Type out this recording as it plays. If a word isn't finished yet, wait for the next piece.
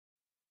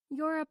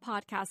You're a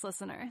podcast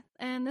listener,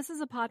 and this is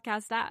a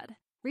podcast ad.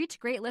 Reach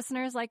great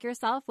listeners like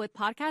yourself with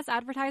podcast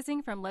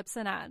advertising from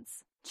Libsyn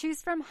Ads.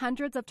 Choose from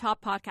hundreds of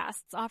top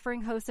podcasts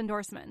offering host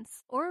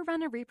endorsements, or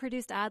run a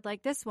reproduced ad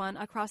like this one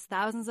across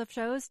thousands of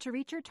shows to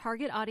reach your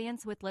target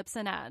audience with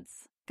Libsyn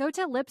Ads. Go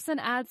to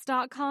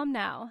libsynads.com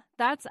now.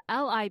 That's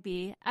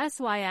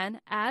LIBSYN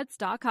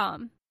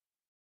ads.com.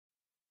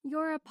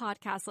 You're a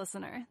podcast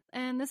listener,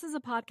 and this is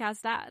a podcast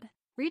ad.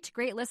 Reach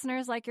great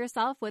listeners like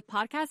yourself with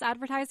podcast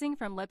advertising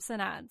from Libsyn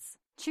Ads.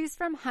 Choose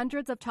from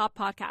hundreds of top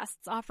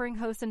podcasts offering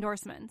host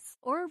endorsements,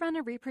 or run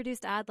a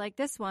reproduced ad like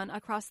this one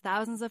across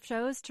thousands of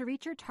shows to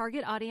reach your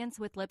target audience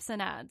with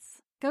Libsyn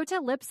Ads. Go to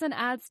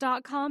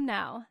libsynads.com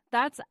now.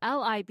 That's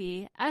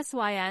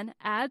LIBSYN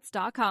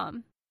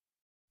ads.com.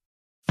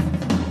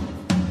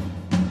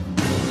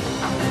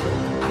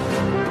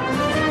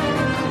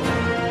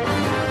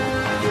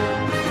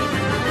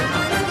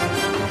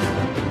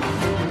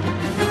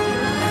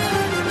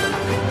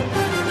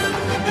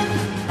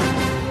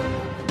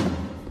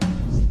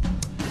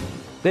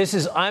 This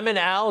is Ayman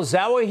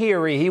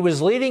al-Zawahiri. He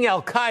was leading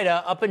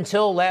al-Qaeda up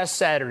until last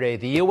Saturday.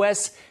 The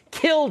U.S.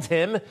 killed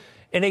him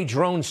in a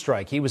drone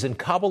strike. He was in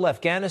Kabul,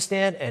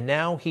 Afghanistan, and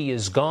now he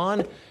is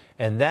gone,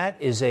 and that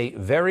is a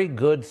very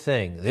good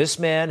thing. This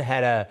man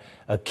had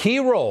a key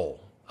role,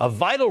 a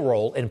vital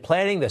role in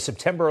planning the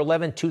September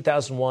 11,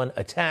 2001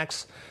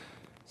 attacks.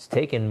 It's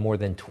taken more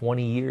than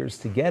 20 years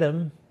to get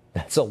him.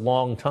 That's a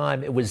long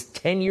time. It was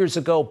 10 years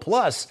ago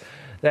plus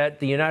that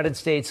the United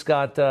States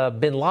got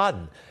bin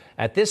Laden.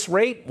 At this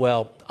rate,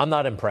 well, I'm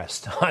not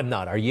impressed. I'm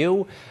not. Are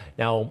you?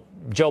 Now,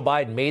 Joe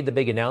Biden made the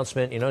big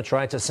announcement,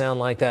 trying to sound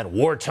like that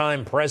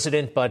wartime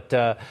president. But,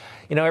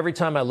 every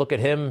time I look at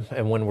him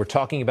and when we're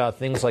talking about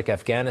things like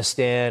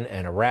Afghanistan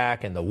and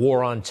Iraq and the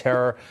war on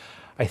terror,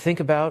 I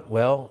think about,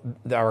 well,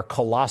 our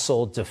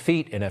colossal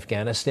defeat in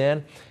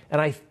Afghanistan.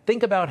 And I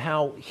think about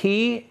how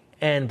he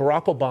and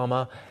Barack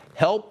Obama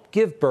helped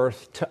give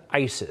birth to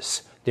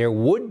ISIS. There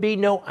would be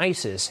no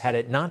ISIS had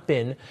it not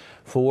been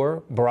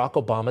for Barack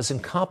Obama's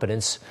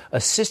incompetence,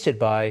 assisted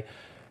by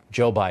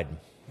Joe Biden.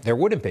 There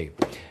wouldn't be.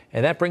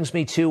 And that brings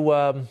me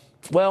to,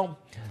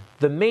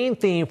 the main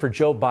theme for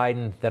Joe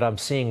Biden that I'm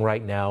seeing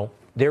right now.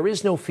 There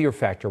is no fear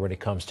factor when it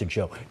comes to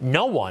Joe.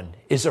 No one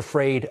is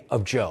afraid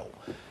of Joe.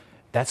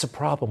 That's a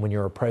problem when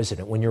you're a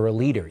president, when you're a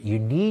leader. You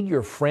need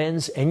your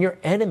friends and your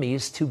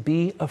enemies to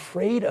be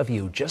afraid of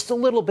you. Just a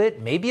little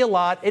bit, maybe a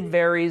lot. It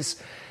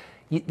varies.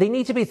 They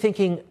need to be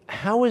thinking,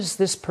 how is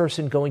this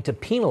person going to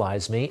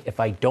penalize me if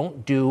I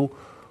don't do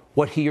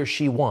what he or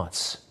she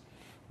wants?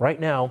 Right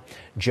now,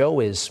 Joe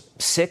is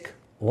sick,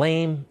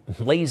 lame,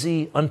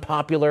 lazy,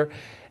 unpopular,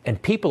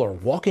 and people are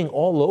walking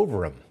all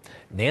over him.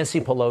 Nancy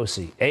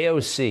Pelosi,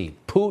 AOC,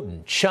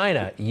 Putin,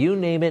 China, you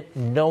name it,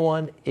 no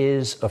one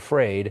is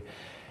afraid.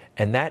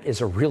 And that is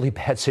a really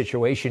bad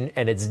situation,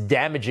 and it's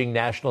damaging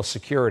national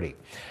security.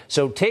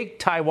 So take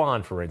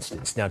Taiwan, for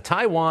instance. Now,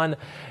 Taiwan,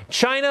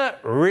 China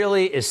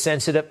really is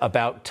sensitive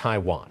about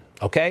Taiwan,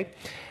 okay?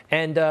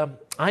 And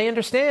I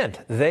understand.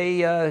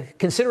 They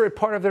consider it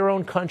part of their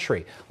own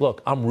country.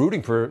 Look, I'm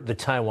rooting for the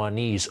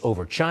Taiwanese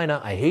over China.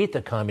 I hate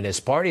the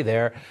Communist Party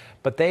there,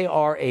 but they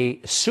are a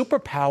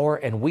superpower,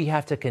 and we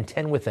have to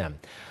contend with them.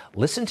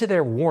 Listen to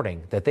their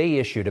warning that they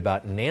issued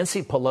about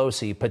Nancy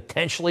Pelosi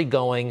potentially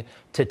going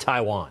to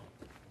Taiwan.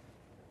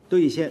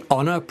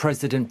 Honor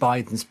President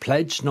Biden's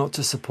pledge not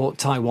to support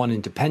Taiwan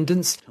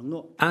independence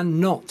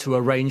and not to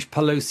arrange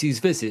Pelosi's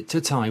visit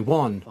to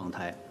Taiwan.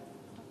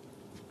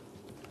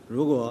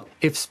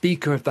 If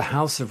Speaker of the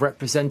House of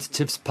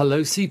Representatives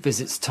Pelosi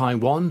visits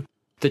Taiwan,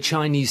 the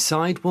Chinese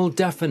side will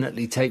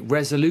definitely take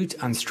resolute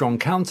and strong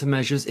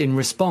countermeasures in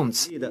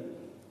response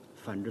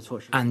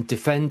and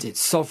defend its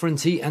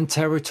sovereignty and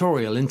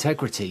territorial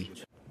integrity.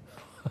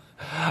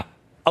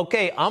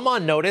 Okay, I'm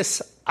on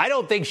notice. I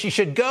don't think she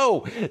should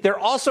go. They're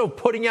also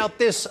putting out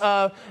this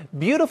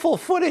beautiful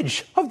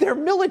footage of their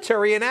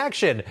military in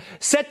action,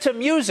 set to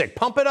music.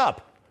 Pump it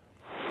up.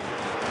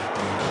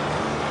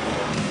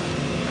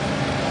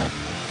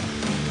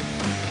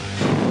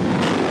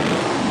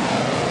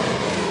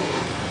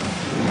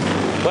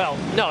 Well,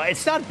 no,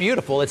 it's not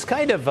beautiful. It's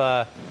kind of,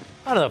 I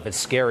don't know if it's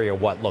scary or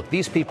what. Look,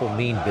 these people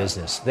mean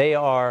business. They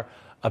are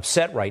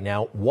upset right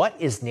now. What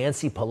is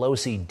Nancy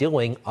Pelosi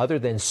doing other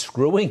than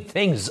screwing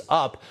things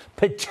up,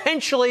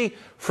 potentially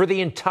for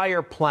the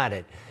entire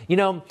planet?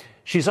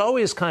 She's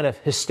always kind of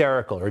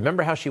hysterical.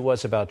 Remember how she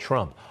was about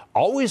Trump,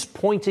 always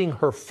pointing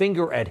her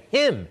finger at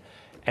him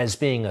as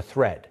being a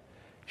threat.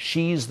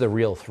 She's the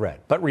real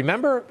threat. But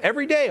remember,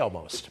 every day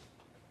almost.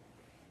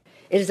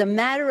 It is a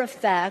matter of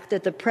fact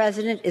that the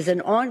president is an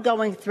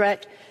ongoing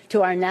threat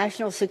to our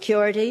national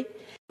security.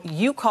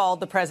 You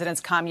called the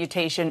president's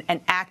commutation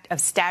an act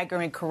of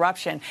staggering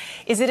corruption.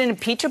 Is it an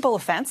impeachable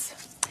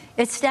offense?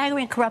 It's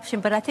staggering corruption,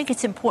 but I think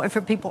it's important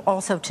for people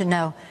also to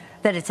know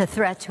that it's a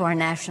threat to our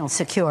national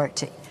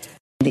security.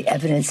 The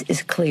evidence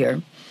is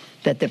clear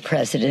that the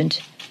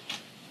president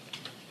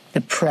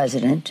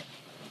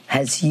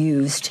has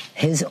used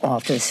his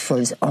office for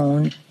his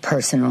own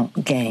personal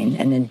gain,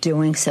 and in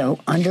doing so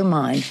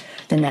undermined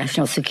the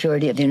national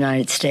security of the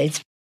United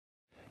States.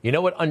 You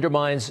know what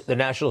undermines the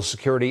national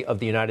security of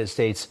the United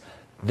States?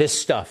 This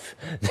stuff,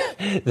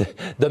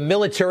 the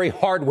military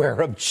hardware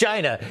of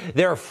China.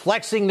 They're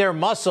flexing their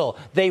muscle.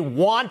 They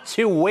want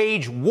to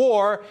wage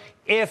war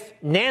if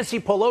Nancy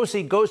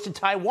Pelosi goes to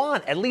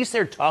Taiwan. At least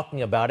they're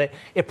talking about it.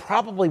 It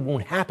probably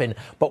won't happen.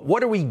 But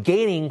what are we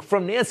gaining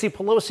from Nancy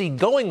Pelosi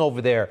going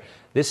over there?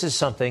 This is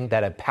something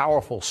that a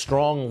powerful,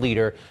 strong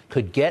leader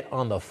could get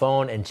on the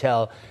phone and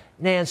tell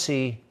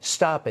Nancy,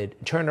 stop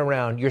it, turn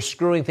around. You're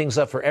screwing things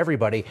up for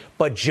everybody.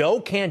 But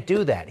Joe can't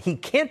do that. He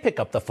can't pick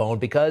up the phone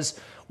because,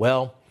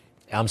 well,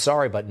 I'm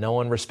sorry, but no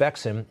one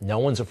respects him. No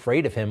one's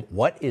afraid of him.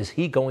 What is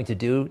he going to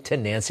do to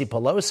Nancy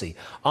Pelosi?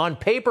 On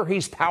paper,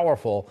 he's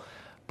powerful,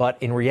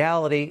 but in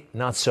reality,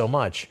 not so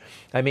much.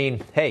 I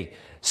mean, hey,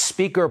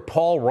 Speaker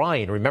Paul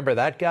Ryan, remember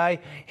that guy?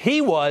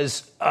 He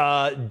was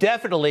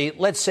definitely,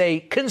 let's say,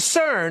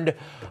 concerned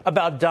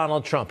about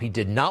Donald Trump. He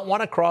did not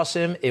want to cross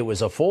him. It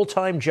was a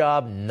full-time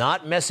job,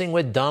 not messing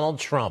with Donald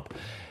Trump.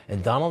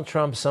 And Donald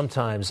Trump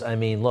sometimes, I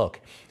mean, look,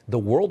 the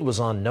world was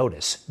on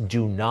notice.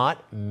 Do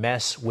not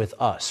mess with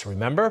us.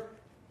 Remember?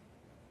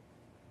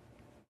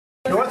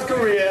 North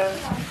Korea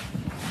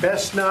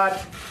best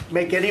not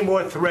make any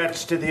more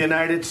threats to the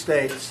United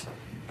States.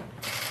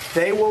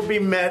 They will be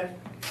met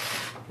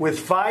with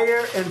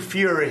fire and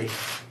fury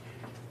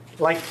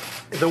like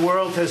the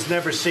world has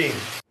never seen.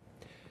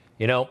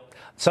 You know,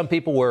 some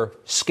people were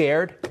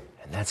scared,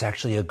 and that's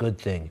actually a good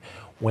thing.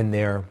 When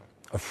they're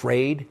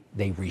afraid,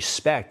 they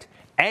respect.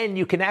 And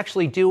you can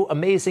actually do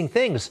amazing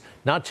things.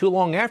 Not too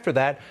long after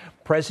that,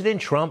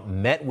 President Trump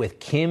met with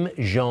Kim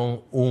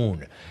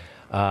Jong-un.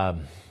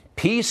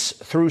 Peace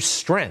through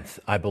strength,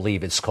 I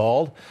believe it's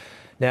called.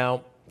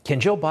 Now, can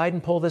Joe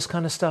Biden pull this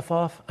kind of stuff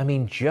off? I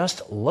mean,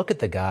 just look at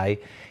the guy.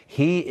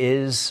 He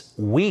is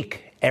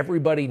weak.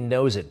 Everybody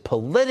knows it.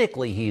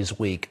 Politically, he's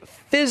weak.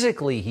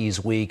 Physically,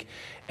 he's weak.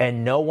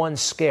 And no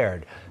one's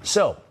scared.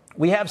 So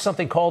we have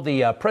something called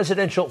the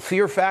presidential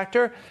fear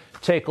factor.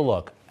 Take a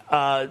look.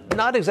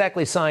 Not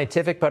exactly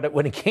scientific, but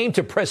when it came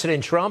to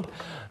President Trump,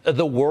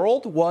 the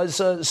world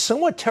was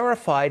somewhat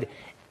terrified.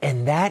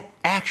 And that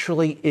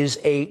actually is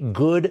a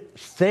good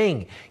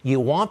thing. You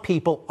want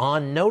people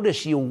on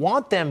notice. You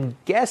want them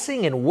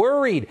guessing and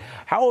worried.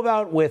 How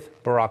about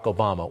with Barack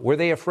Obama? Were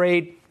they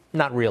afraid?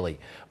 Not really.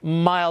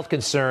 Mild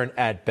concern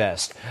at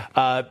best.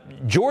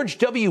 George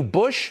W.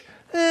 Bush,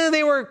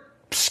 they were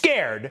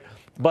scared.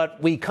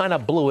 But we kind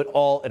of blew it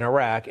all in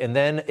Iraq, and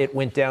then it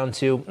went down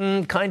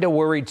to kind of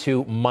worried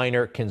to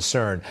minor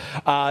concern.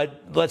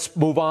 Let's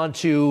move on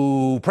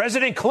to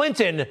President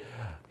Clinton.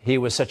 He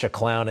was such a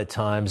clown at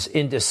times,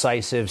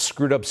 indecisive,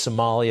 screwed up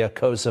Somalia,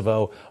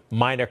 Kosovo,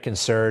 minor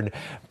concern.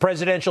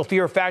 Presidential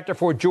fear factor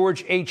for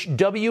George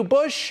H.W.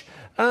 Bush,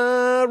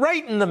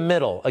 right in the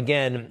middle.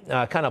 Again,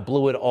 kind of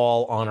blew it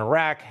all on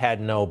Iraq, had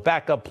no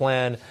backup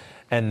plan,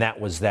 and that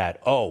was that.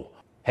 Oh,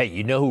 hey,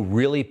 you know who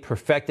really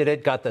perfected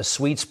it, got the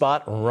sweet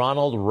spot?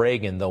 Ronald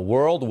Reagan. The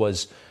world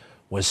was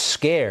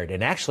scared.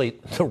 And actually,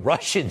 the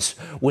Russians,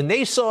 when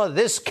they saw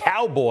this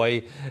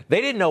cowboy,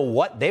 they didn't know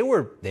what. They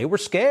were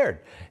scared.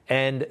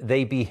 And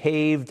they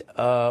behaved,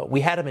 we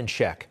had them in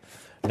check.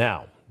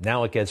 Now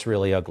it gets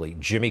really ugly.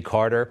 Jimmy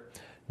Carter,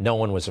 no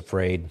one was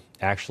afraid.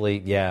 Actually,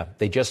 yeah,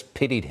 they just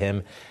pitied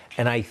him.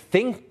 And I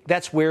think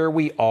that's where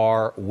we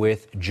are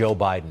with Joe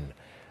Biden.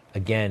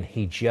 Again,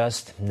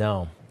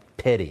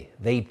 pity.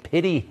 They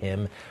pity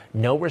him.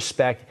 No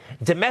respect.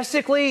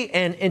 Domestically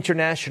and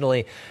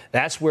internationally,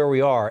 that's where we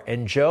are.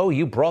 And Joe,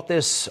 you brought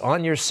this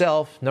on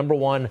yourself. Number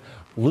one,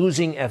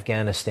 losing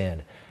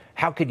Afghanistan.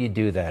 How could you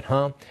do that,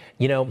 huh?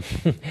 You know,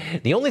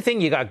 the only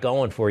thing you got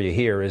going for you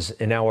here is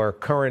in our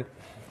current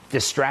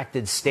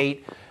distracted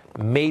state,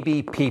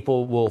 maybe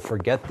people will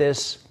forget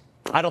this.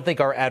 I don't think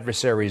our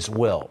adversaries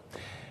will.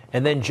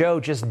 And then Joe,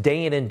 just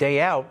day in and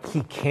day out,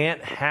 he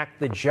can't hack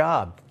the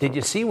job. Did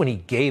you see when he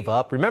gave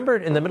up? Remember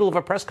in the middle of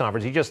a press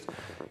conference, he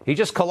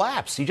just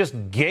collapsed. He just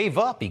gave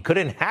up. He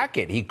couldn't hack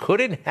it. He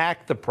couldn't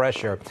hack the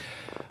pressure.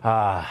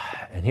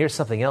 And here's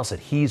something else that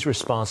he's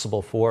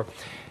responsible for.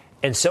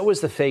 And so is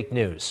the fake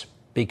news,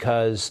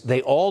 because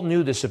they all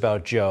knew this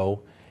about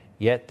Joe,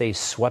 yet they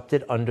swept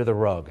it under the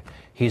rug.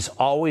 He's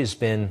always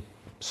been,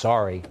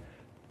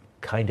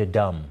 kind of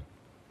dumb.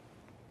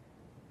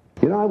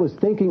 You know, I was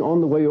thinking on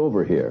the way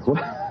over here.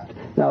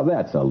 Now,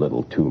 that's a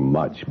little too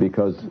much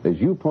because, as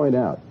you point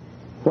out,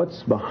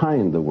 what's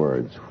behind the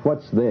words?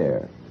 What's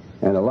there?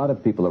 And a lot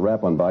of people, the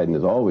rap on Biden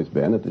has always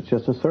been that it's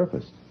just a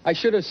surface. I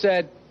should have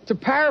said, to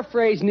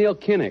paraphrase Neil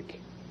Kinnock,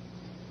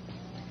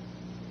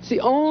 it's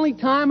the only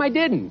time I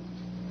didn't,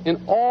 and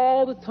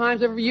all the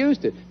times I've ever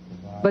used it.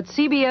 But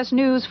CBS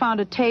News found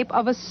a tape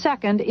of a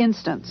second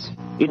instance.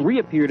 It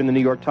reappeared in the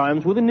New York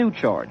Times with a new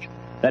charge,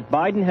 that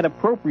Biden had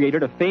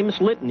appropriated a famous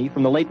litany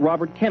from the late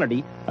Robert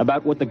Kennedy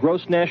about what the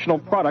gross national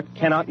product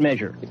cannot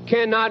measure. It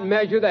cannot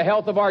measure the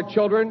health of our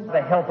children.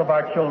 The health of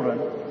our children.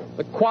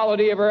 The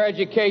quality of our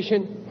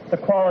education. The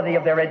quality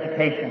of their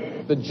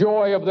education. The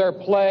joy of their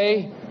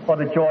play. For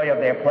the joy of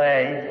their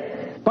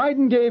play.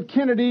 Biden gave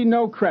Kennedy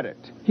no credit.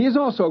 He has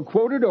also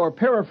quoted or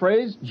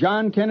paraphrased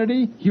John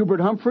Kennedy, Hubert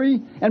Humphrey,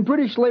 and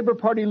British Labour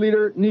Party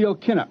leader Neil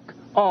Kinnock,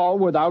 all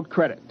without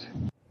credit.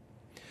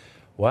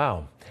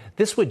 Wow.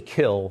 This would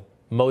kill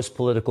most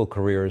political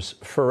careers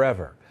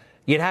forever.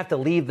 You'd have to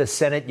leave the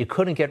Senate. You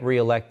couldn't get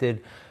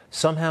reelected.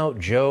 Somehow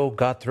Joe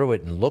got through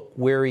it, and look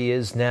where he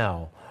is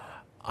now.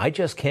 I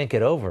just can't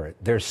get over it.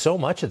 There's so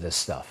much of this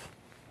stuff.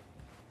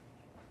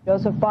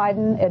 Joseph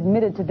Biden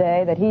admitted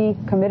today that he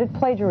committed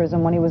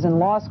plagiarism when he was in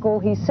law school.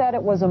 He said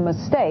it was a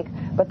mistake,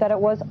 but that it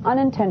was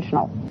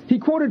unintentional. He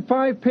quoted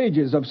 5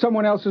 pages of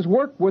someone else's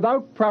work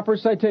without proper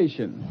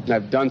citation.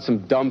 I've done some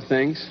dumb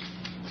things,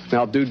 and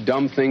I'll do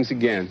dumb things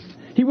again.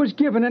 He was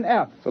given an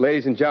F. So,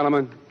 ladies and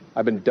gentlemen,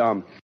 I've been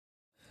dumb.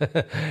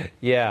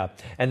 Yeah,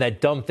 and that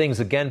dumb things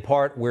again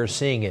part, we're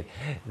seeing it.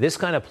 This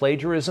kind of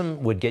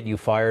plagiarism would get you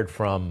fired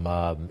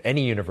from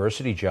any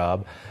university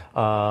job.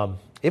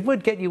 It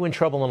would get you in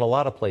trouble in a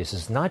lot of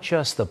places, not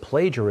just the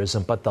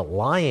plagiarism, but the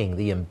lying,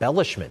 the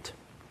embellishment.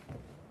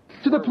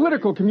 To the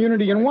political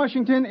community in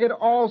Washington, it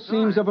all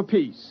seems of a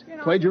piece.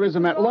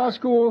 Plagiarism at law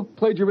school,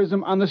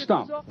 plagiarism on the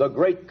stump. The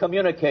great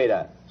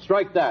communicator.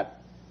 Strike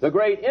that. The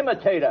great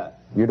imitator.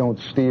 You don't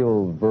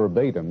steal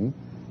verbatim,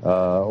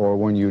 or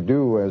when you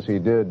do, as he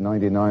did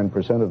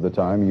 99% of the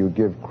time, you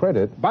give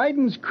credit.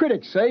 Biden's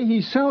critics say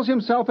he sells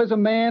himself as a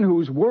man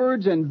whose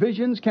words and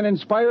visions can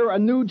inspire a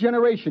new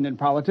generation in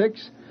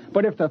politics.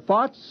 But if the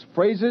thoughts,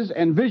 phrases,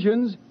 and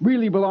visions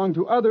really belong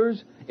to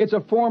others, it's a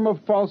form of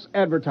false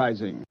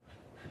advertising.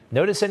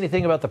 Notice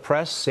anything about the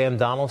press? Sam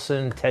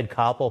Donaldson, Ted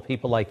Koppel,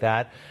 people like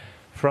that,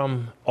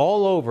 from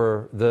all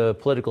over the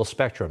political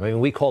spectrum. I mean,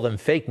 we call them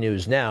fake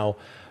news now,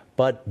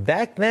 but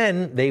back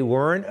then they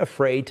weren't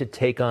afraid to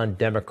take on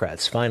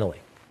Democrats, finally.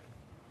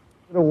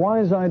 A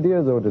wise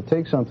idea, though, to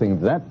take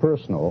something that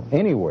personal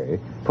anyway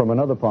from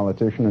another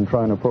politician and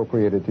try and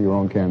appropriate it to your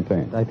own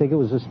campaign. I think it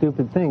was a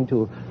stupid thing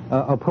to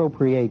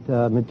appropriate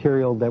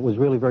material that was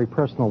really very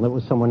personal, that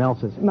was someone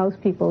else's.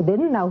 Most people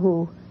didn't know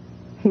who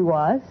he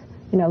was,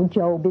 you know,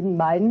 Joe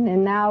Biden,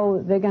 and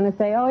now they're going to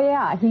say, oh,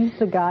 yeah, he's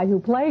the guy who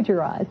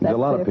plagiarized. That's a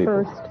lot of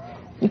people.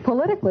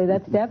 Politically,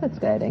 that's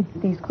devastating.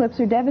 These clips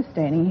are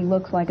devastating. He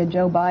looks like a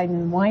Joe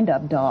Biden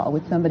wind-up doll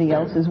with somebody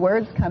else's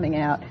words coming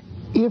out.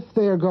 If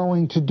they're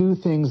going to do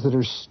things that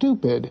are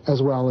stupid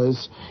as well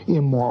as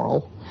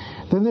immoral,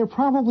 then they're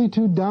probably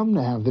too dumb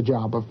to have the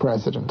job of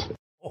president.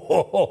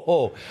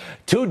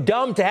 Too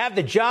dumb to have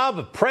the job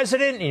of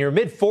president in your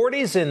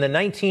mid-40s in the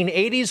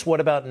 1980s?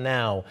 What about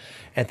now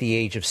at the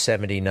age of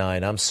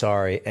 79? I'm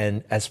sorry.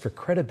 And as for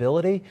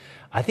credibility,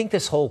 I think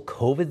this whole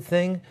COVID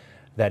thing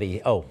that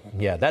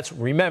that's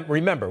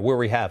remember where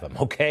we have him,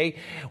 okay?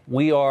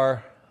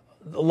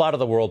 A lot of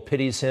the world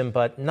pities him,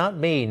 but not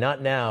me,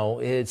 not now.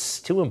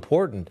 It's too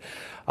important.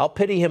 I'll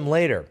pity him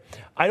later.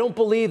 I don't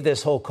believe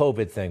this whole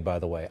COVID thing, by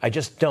the way. I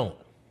just don't.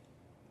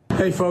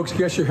 Hey, folks,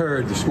 guess you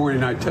heard this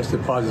morning I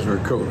tested positive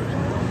for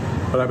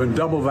COVID. But I've been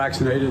double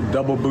vaccinated,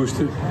 double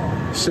boosted.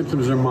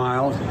 Symptoms are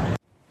mild.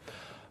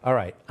 All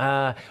right.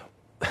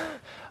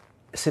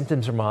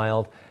 Symptoms are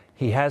mild.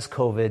 He has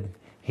COVID.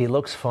 He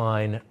looks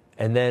fine.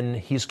 And then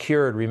he's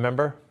cured,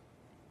 remember?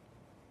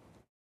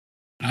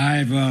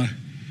 I've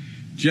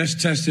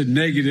just tested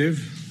negative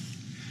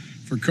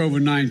for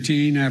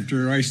COVID-19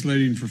 after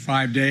isolating for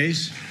 5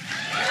 days.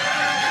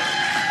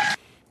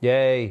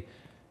 Yay.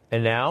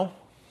 And now?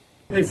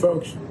 Hey,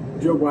 folks.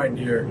 Joe Biden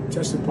here.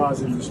 Tested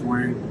positive this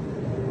morning.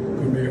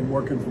 Going to be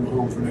working from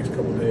home for the next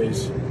couple of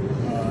days.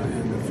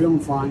 And feeling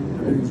fine.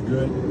 Everything's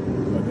good.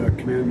 But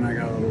Command and I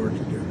got a lot of work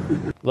to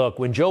do. Look,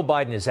 when Joe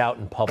Biden is out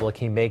in public,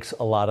 he makes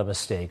a lot of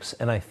mistakes.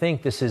 And I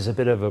think this is a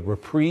bit of a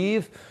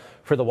reprieve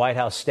for the White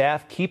House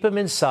staff. Keep him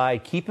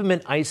inside, keep him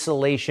in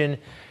isolation,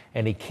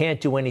 and he can't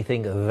do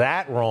anything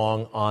that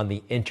wrong on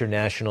the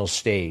international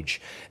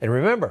stage. And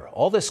remember,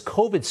 all this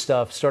COVID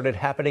stuff started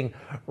happening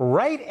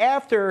right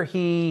after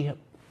he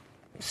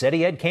said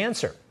he had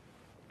cancer.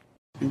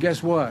 And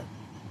guess what?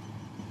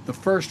 The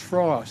first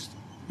frost,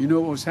 you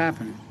know what was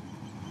happening?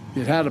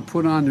 It had to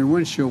put on their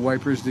windshield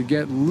wipers to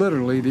get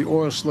literally the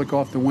oil slick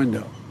off the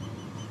window.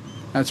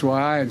 That's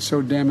why I and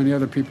so damn many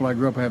other people I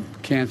grew up have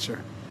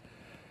cancer.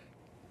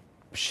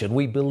 Should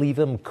we believe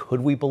him?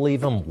 Could we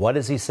believe him? What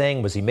is he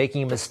saying? Was he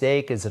making a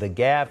mistake? Is it a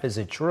gaffe? Is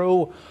it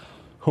true?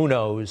 Who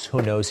knows?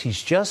 Who knows?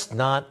 He's just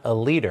not a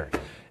leader.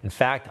 In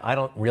fact, I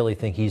don't really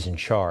think he's in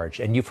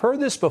charge. And you've heard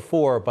this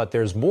before, but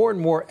there's more and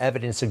more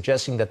evidence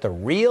suggesting that the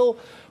real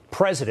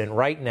president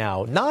right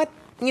now, not,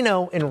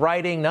 in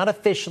writing, not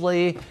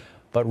officially,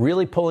 but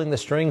really pulling the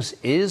strings,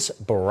 is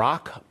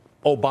Barack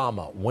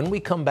Obama. When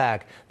we come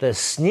back, the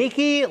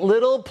sneaky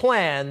little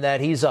plan that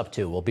he's up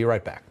to. We'll be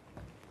right back.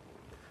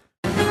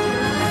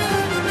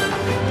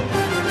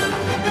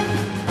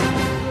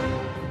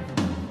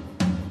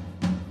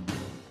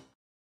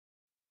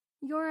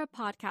 You're a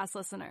podcast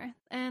listener,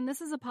 and this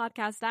is a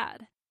podcast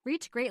ad.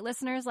 Reach great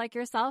listeners like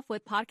yourself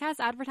with podcast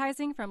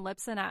advertising from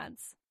Libsyn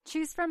Ads.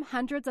 Choose from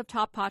hundreds of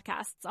top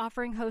podcasts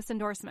offering host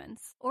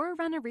endorsements, or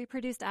run a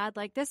reproduced ad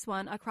like this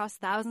one across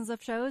thousands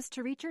of shows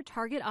to reach your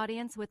target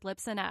audience with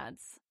Libsyn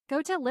Ads.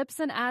 Go to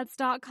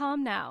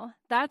libsynads.com now.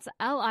 That's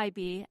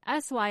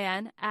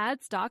LIBSYN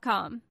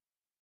ads.com.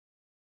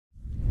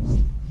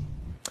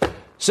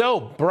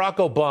 So, Barack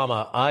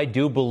Obama, I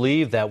do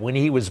believe that when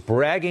he was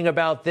bragging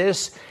about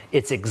this,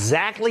 it's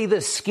exactly the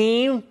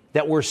scheme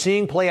that we're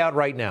seeing play out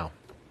right now.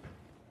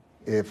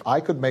 If I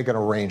could make an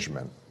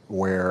arrangement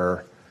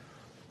where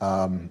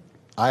I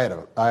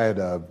had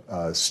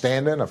a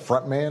stand-in, a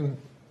front man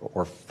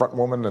or front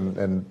woman,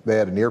 and they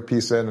had an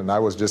earpiece in, and I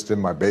was just in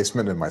my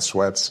basement in my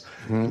sweats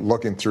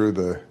looking through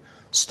the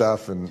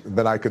stuff, and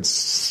then I could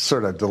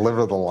sort of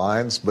deliver the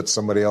lines, but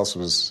somebody else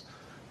was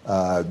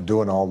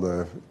doing all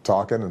the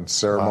talking and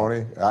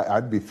ceremony.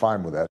 I'd be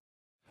fine with that.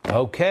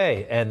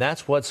 Okay, and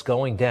that's what's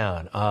going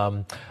down.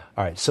 All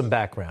right, some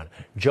background.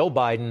 Joe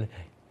Biden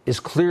is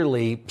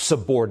clearly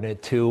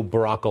subordinate to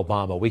Barack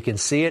Obama. We can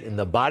see it in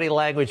the body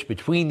language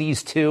between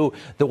these two,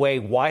 the way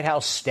White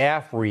House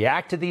staff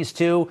react to these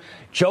two.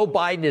 Joe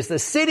Biden is the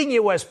sitting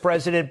U.S.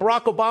 president.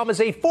 Barack Obama is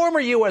a former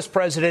U.S.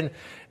 president.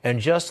 And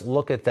just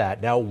look at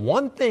that. Now,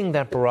 one thing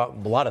that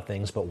Barack, a lot of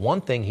things, but one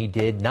thing he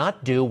did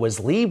not do was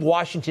leave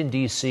Washington,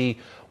 D.C.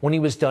 when he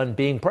was done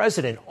being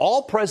president.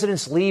 All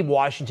presidents leave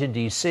Washington,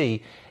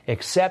 D.C.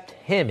 except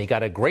him. He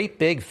got a great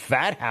big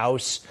fat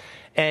house,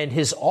 and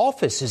his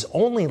office is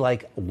only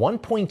like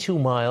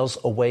 1.2 miles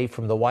away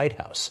from the White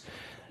House.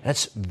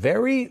 That's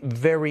very,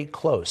 very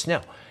close.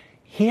 Now,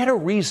 he had a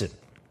reason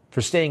for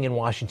staying in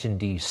Washington,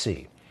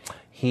 D.C.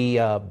 He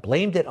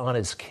blamed it on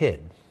his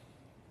kid.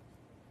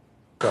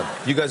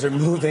 You guys are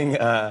moving.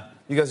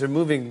 You guys are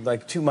moving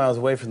like 2 miles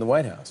away from the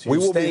White House.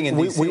 You're staying in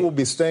D.C. We will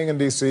be staying in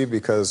D.C.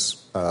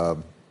 because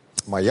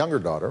my younger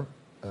daughter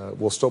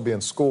will still be in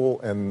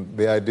school, and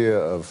the idea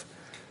of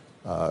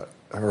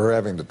her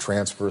having to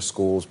transfer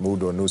schools, move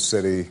to a new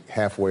city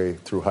halfway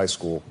through high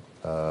school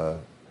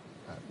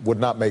would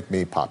not make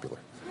me popular.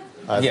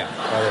 All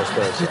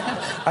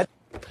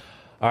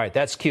right,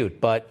 that's cute.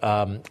 But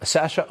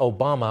Sasha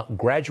Obama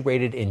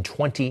graduated in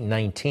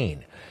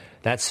 2019.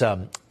 That's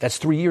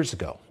 3 years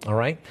ago, all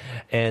right?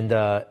 And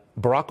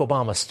Barack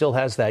Obama still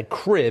has that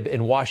crib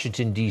in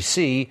Washington,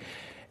 D.C.,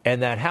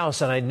 and that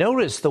house. And I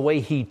noticed the way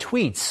he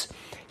tweets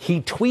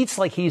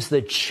like he's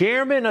the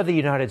chairman of the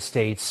United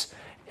States,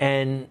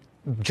 and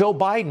Joe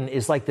Biden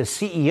is like the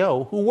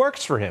CEO who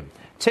works for him.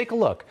 Take a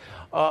look.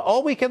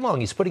 All weekend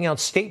long, he's putting out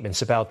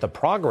statements about the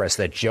progress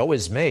that Joe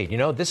has made. You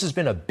know, this has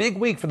been a big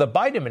week for the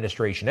Biden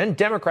administration and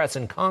Democrats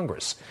in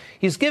Congress.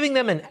 He's giving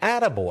them an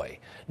attaboy.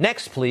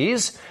 Next,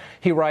 please.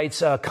 He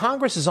writes,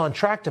 Congress is on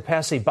track to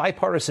pass a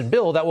bipartisan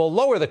bill that will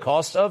lower the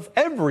cost of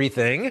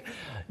everything.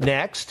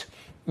 Next,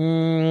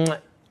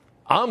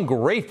 I'm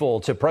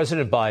grateful to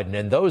President Biden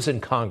and those in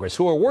Congress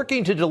who are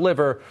working to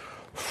deliver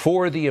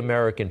for the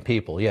American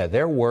people. Yeah,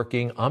 they're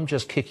working. I'm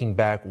just kicking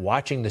back,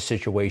 watching the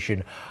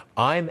situation.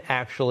 I'm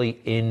actually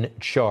in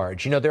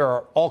charge. You know, there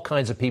are all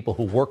kinds of people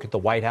who work at the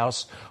White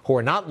House who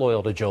are not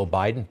loyal to Joe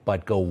Biden,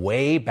 but go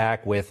way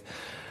back with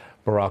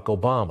Barack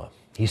Obama.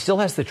 He still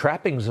has the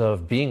trappings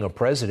of being a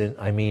president.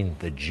 I mean,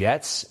 the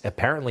jets.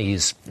 Apparently,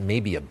 he's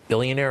maybe a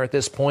billionaire at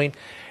this point.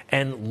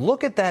 And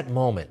look at that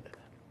moment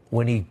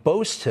when he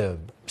boasts to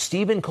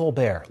Stephen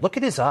Colbert. Look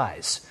at his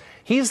eyes.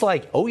 He's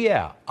like, oh,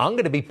 yeah, I'm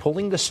going to be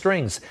pulling the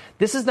strings.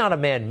 This is not a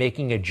man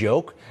making a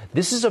joke.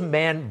 This is a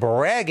man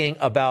bragging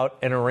about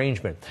an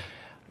arrangement.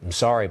 I'm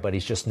sorry, but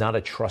he's just not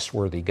a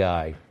trustworthy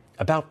guy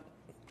about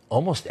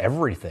almost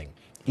everything,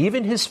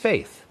 even his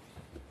faith.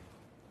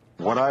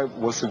 What I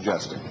was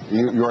suggesting,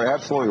 you're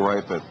absolutely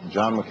right that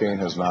John McCain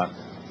has not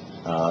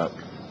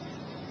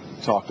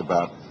talked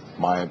about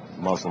my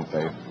Muslim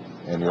faith,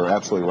 and you're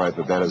absolutely right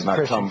that that has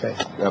not come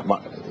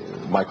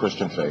my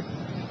Christian faith.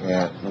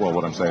 And well,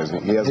 what I'm saying is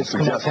he hasn't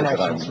suggested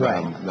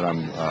that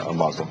I'm a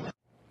Muslim.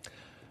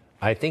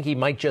 I think he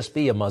might just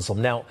be a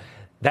Muslim. Now,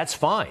 that's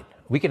fine.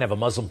 We can have a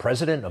Muslim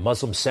president, a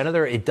Muslim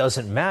senator. It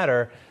doesn't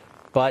matter.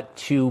 But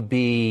to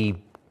be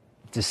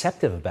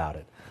deceptive about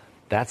it,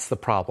 that's the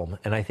problem.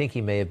 And I think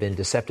he may have been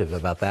deceptive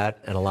about that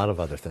and a lot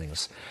of other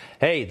things.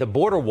 Hey, the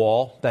border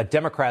wall that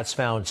Democrats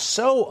found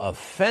so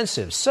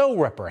offensive, so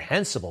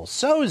reprehensible,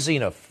 so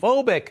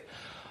xenophobic,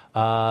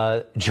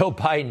 Joe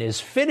Biden is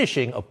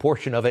finishing a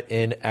portion of it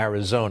in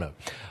Arizona.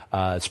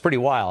 It's pretty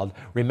wild.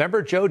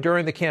 Remember, Joe,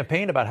 during the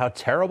campaign about how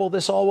terrible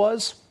this all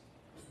was?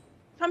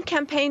 Trump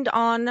campaigned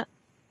on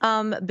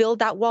build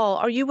that wall.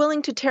 Are you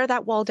willing to tear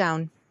that wall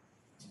down?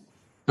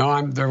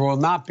 No, there will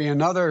not be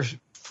another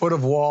foot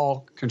of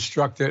wall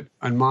constructed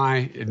on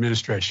my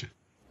administration.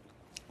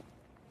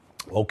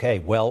 Okay,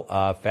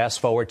 well,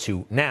 fast forward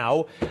to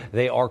now.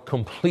 They are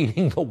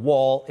completing the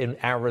wall in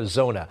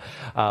Arizona.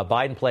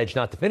 Biden pledged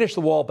not to finish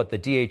the wall, but the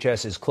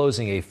DHS is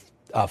closing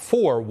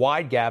 4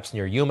 wide gaps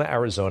near Yuma,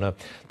 Arizona,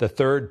 the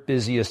third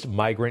busiest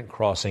migrant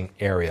crossing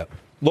area.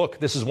 Look,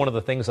 this is one of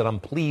the things that I'm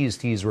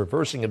pleased he's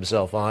reversing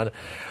himself on.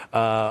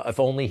 If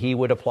only he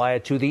would apply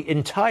it to the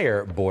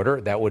entire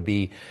border, that would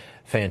be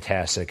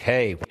fantastic.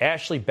 Hey,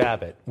 Ashley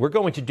Babbitt, we're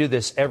going to do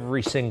this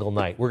every single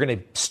night. We're going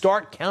to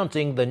start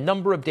counting the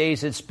number of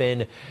days it's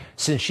been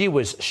since she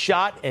was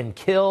shot and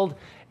killed,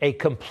 a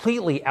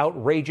completely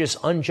outrageous,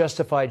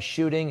 unjustified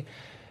shooting.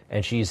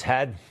 and she's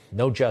had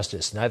no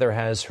justice. Neither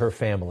has her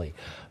family.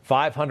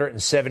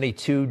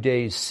 572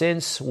 days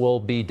since. We'll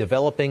be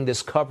developing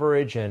this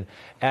coverage and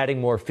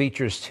adding more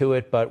features to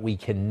it, but we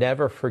can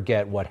never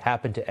forget what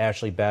happened to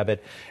Ashley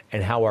Babbitt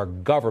and how our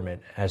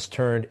government has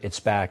turned its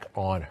back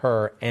on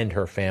her and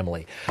her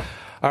family.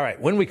 All right,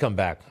 when we come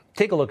back,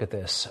 take a look at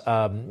this.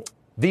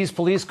 These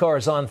police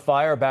cars on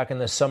fire back in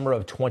the summer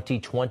of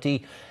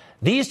 2020.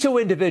 These two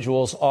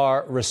individuals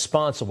are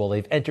responsible.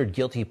 They've entered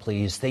guilty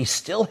pleas. They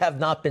still have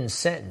not been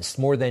sentenced.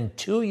 More than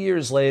 2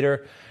 years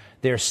later,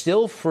 they're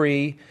still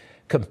free.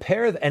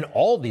 And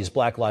all these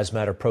Black Lives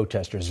Matter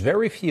protesters,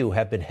 very few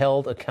have been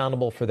held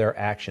accountable for their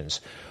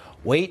actions.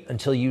 Wait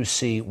until you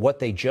see what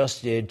they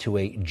just did to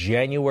a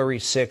January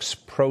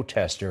 6th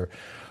protester,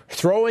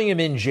 throwing him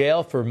in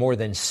jail for more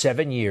than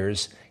 7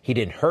 years. He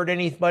didn't hurt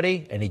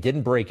anybody and he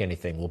didn't break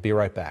anything. We'll be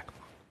right back.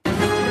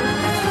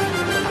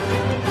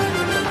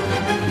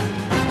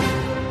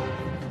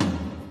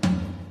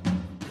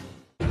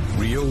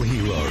 Real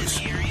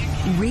heroes.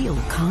 Real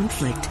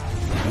conflict.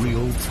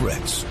 Real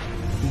threats.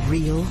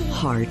 Real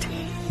heart.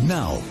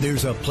 Now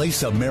there's a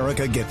place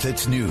America gets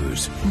its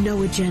news.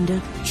 No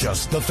agenda.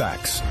 Just the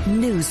facts.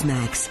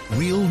 Newsmax.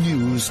 Real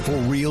news for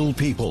real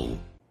people.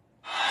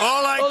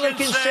 All I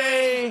can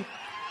say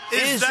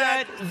is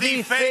that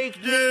the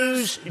fake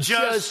news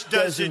just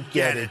doesn't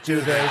get it,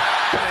 do they?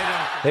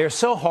 They're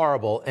so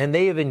horrible, and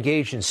they have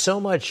engaged in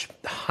so much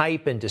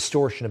hype and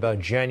distortion about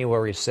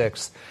January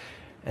 6th.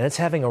 And it's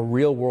having a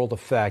real-world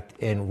effect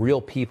in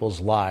real people's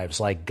lives,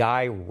 like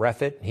Guy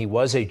Reffitt. He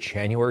was a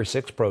January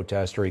 6th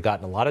protester. He got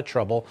in a lot of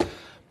trouble.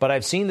 But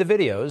I've seen the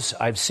videos.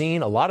 I've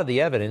seen a lot of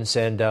the evidence.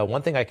 And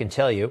one thing I can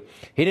tell you,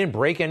 he didn't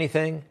break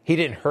anything. He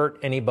didn't hurt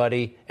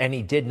anybody. And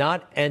he did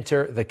not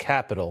enter the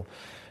Capitol.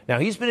 Now,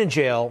 he's been in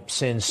jail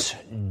since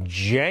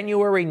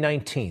January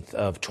 19th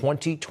of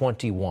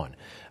 2021.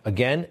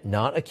 Again,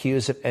 not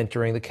accused of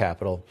entering the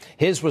Capitol.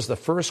 His was the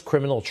first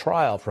criminal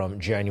trial from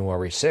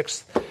January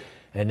 6th.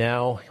 And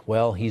now,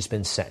 well, he's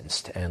been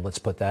sentenced. And let's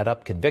put that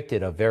up.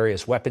 Convicted of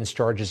various weapons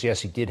charges. Yes,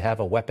 he did have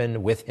a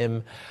weapon with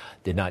him,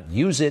 did not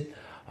use it.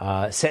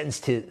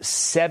 Sentenced to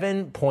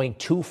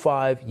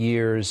 7.25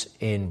 years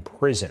in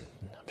prison,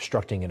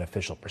 obstructing an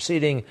official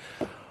proceeding,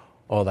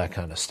 all that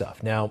kind of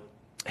stuff. Now,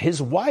 his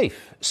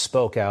wife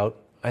spoke out,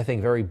 I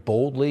think, very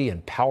boldly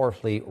and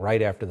powerfully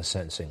right after the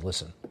sentencing.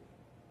 Listen.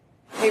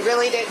 We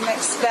really didn't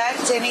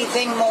expect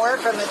anything more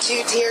from a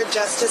two-tiered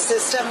justice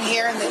system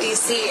here in the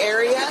D.C.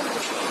 area.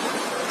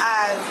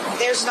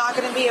 There's not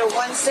going to be a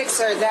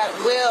 1/6er that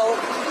will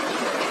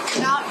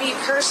not be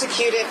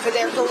persecuted for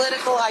their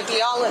political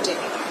ideology.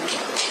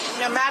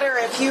 No matter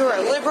if you're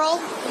a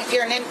liberal, if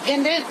you're an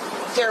independent,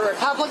 if you're a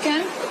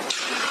Republican,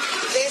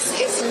 this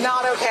is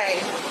not okay.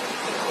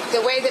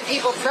 The way that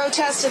people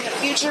protest in the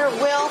future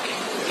will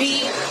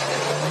be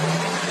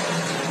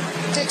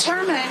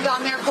determined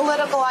on their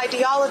political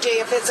ideology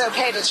if it's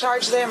okay to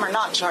charge them or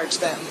not charge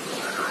them.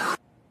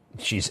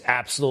 She's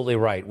absolutely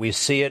right. We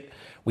see it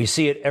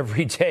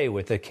every day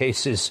with the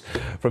cases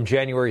from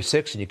January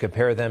 6th, and you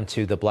compare them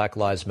to the Black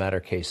Lives Matter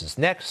cases.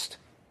 Next.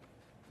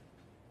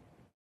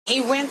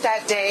 He went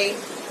that day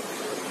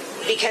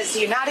because the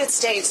United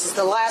States is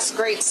the last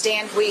great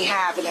stand we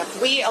have. And if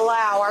we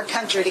allow our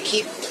country to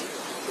keep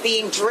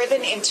being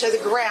driven into the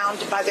ground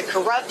by the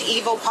corrupt,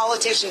 evil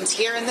politicians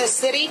here in this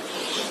city,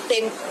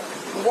 then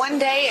one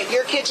day at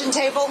your kitchen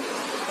table,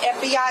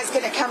 FBI is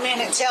going to come in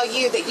and tell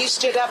you that you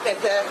stood up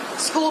at the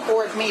school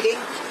board meeting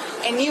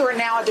and you are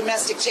now a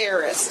domestic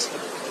terrorist.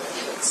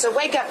 So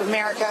wake up,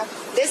 America.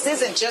 This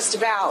isn't just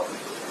about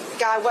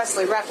Guy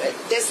Wesley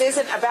Reffitt. This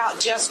isn't about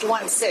just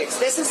 1/6.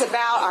 This is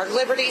about our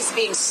liberties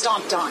being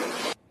stomped on.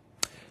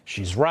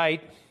 She's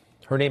right.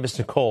 Her name is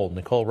Nicole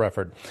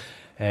Reffitt.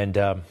 And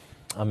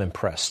I'm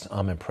impressed.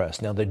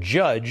 Now, the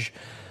judge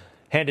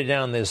handed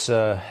down this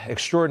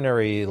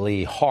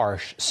extraordinarily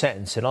harsh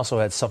sentence and also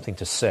had something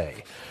to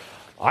say.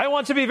 I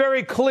want to be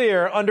very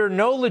clear. Under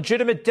no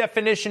legitimate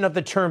definition of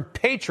the term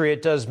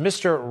patriot does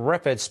Mr.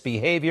 Reffitt's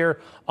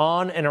behavior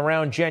on and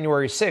around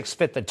January 6th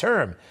fit the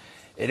term.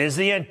 It is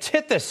the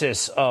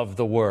antithesis of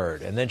the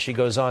word. And then she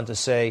goes on to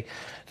say,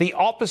 the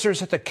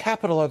officers at the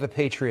Capitol are the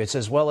patriots,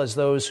 as well as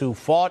those who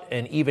fought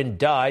and even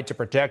died to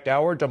protect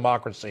our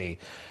democracy,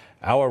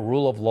 our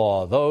rule of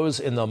law. Those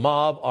in the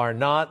mob are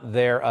not.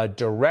 They're a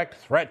direct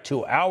threat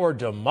to our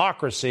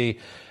democracy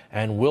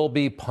and will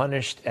be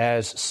punished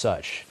as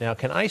such. Now,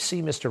 can I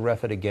see Mr.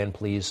 Reffitt again,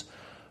 please,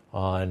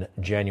 on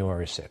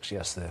January 6th?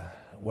 Yes,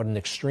 what an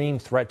extreme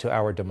threat to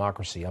our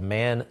democracy. A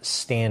man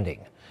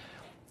standing.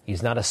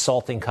 He's not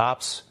assaulting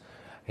cops.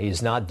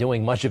 He's not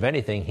doing much of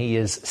anything. He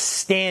is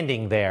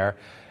standing there,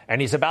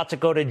 and he's about to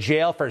go to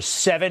jail for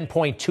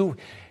 7.2.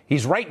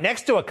 He's right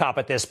next to a cop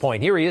at this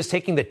point. Here he is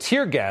taking the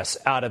tear gas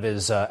out of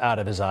his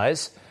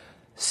eyes,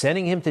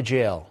 sending him to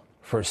jail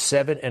for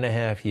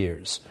 7.5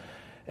 years.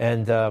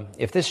 And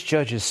if this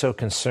judge is so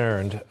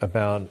concerned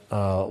about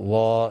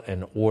law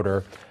and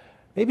order,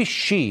 maybe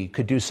she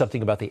could do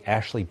something about the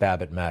Ashley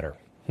Babbitt matter.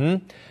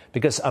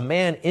 Because a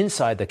man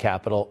inside the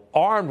Capitol,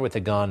 armed with a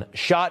gun,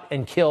 shot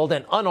and killed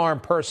an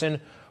unarmed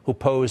person who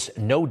posed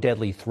no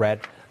deadly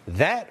threat.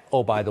 That,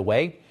 oh, by the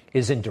way,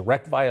 is in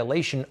direct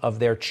violation of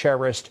their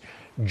cherished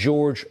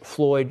George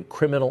Floyd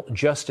criminal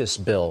justice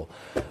bill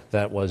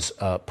that was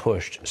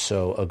pushed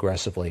so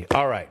aggressively.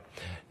 All right.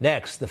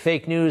 Next, the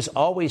fake news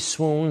always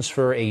swoons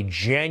for a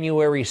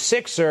January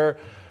 6er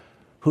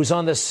who's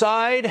on the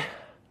side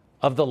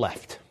of the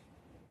left.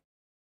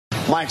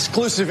 My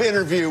exclusive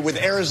interview with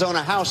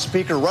Arizona House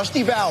Speaker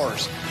Rusty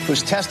Bowers,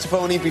 whose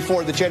testimony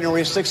before the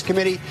January 6th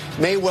committee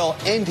may well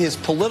end his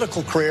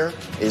political career,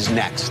 is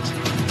next.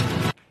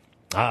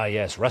 Ah,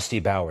 yes, Rusty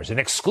Bowers. An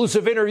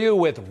exclusive interview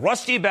with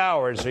Rusty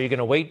Bowers. Are you going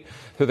to wait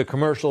through the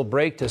commercial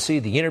break to see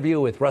the interview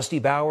with Rusty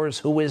Bowers?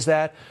 Who is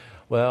that?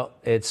 Well,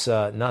 it's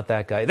not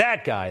that guy.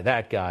 That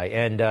guy.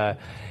 And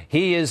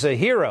he is a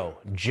hero.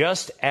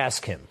 Just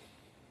ask him.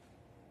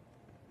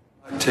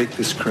 Take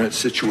this current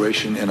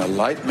situation in a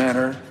light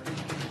manner,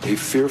 a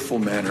fearful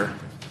manner,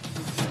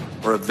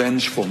 or a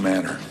vengeful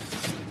manner.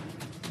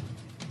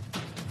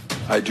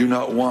 I do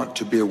not want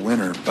to be a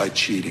winner by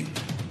cheating.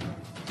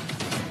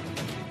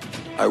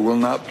 I will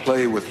not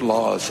play with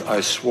laws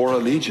I swore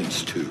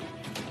allegiance to.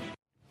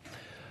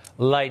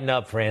 Lighten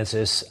up,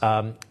 Francis.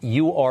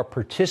 You are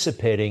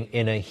participating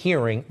in a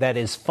hearing that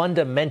is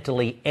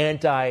fundamentally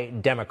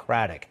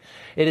anti-democratic.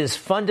 It is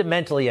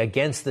fundamentally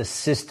against the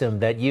system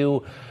that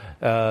you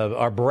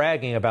are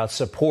bragging about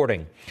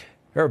supporting.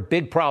 There are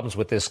big problems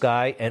with this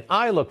guy, and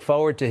I look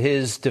forward to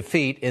his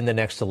defeat in the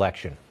next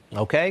election.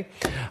 Okay?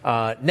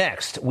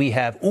 Next, we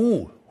have,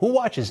 who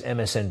watches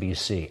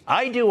MSNBC?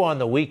 I do on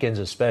the weekends,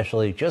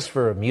 especially, just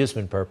for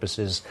amusement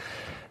purposes.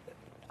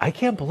 I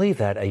can't believe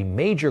that a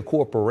major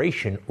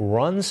corporation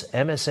runs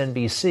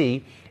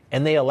MSNBC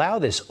and they allow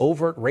this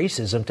overt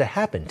racism to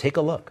happen. Take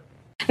a look.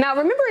 Now,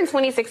 remember in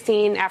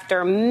 2016,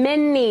 after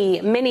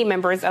many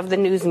members of the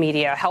news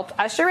media helped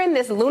usher in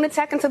this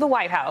lunatic into the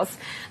White House,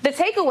 the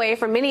takeaway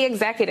from many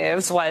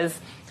executives was,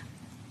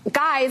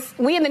 guys,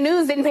 we in the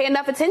news didn't pay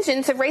enough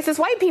attention to racist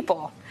white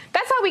people.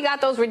 That's how we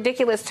got those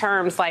ridiculous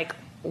terms like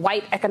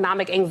white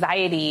economic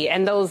anxiety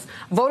and those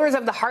voters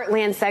of the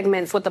heartland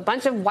segments with a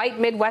bunch of white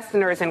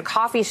Midwesterners in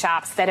coffee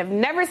shops that have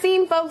never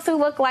seen folks who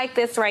look like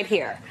this right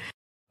here.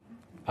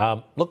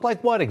 Look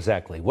like what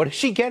exactly? What is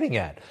she getting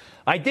at?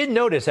 I did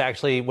notice,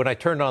 actually, when I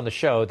turned on the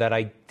show that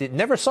I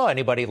never saw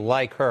anybody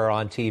like her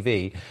on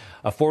TV.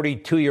 A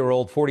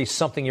 42-year-old,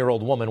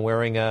 40-something-year-old woman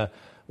wearing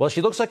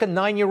she looks like a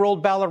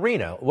 9-year-old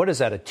ballerina. What is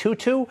that, a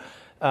tutu?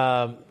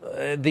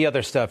 The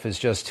other stuff is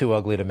just too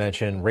ugly to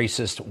mention.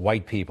 Racist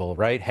white people,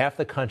 right? Half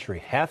the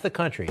country.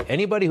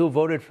 Anybody who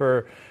voted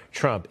for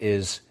Trump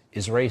is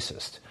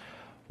racist.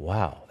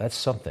 Wow, that's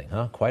something,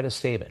 huh? Quite a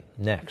statement.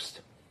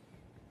 Next.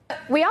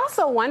 We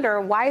also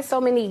wonder why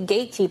so many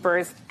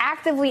gatekeepers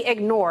actively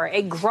ignore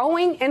a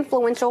growing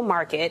influential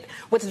market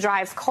which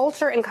drives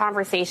culture and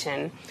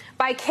conversation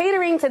by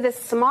catering to this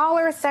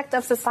smaller sect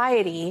of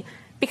society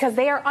because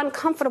they are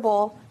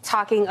uncomfortable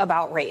talking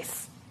about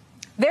race.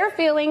 Their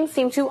feelings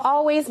seem to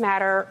always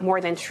matter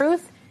more than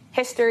truth,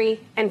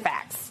 history, and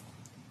facts.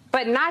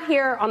 But not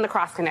here on the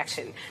Cross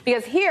Connection,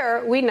 because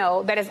here we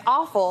know that as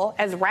awful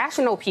as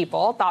rational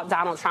people thought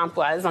Donald Trump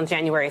was on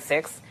January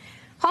 6th,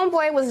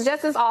 Homeboy was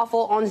just as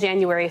awful on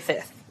January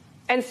 5th.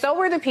 And so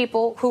were the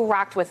people who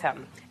rocked with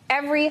him.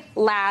 Every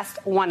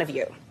last one of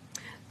you.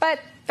 But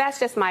that's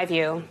just my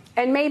view.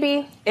 And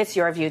maybe it's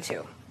your view,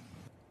 too.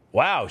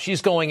 Wow,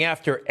 she's going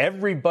after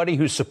everybody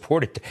who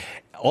supported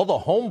all the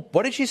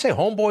what did she say?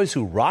 Homeboys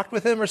who rocked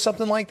with him or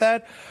something like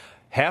that?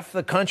 Half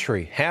the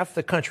country.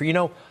 You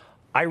know,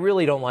 I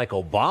really don't like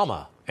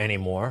Obama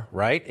anymore,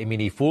 right? I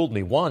mean, he fooled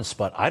me once,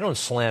 but I don't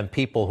slam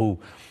people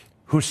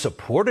who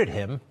supported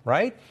him,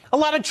 right? A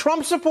lot of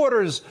Trump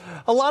supporters,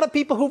 a lot of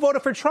people who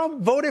voted for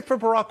Trump voted for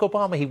Barack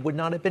Obama. He would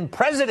not have been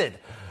president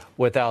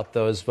without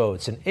those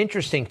votes. An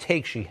interesting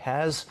take she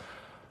has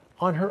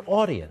on her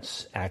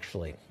audience,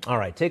 actually. All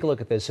right, take a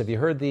look at this. Have you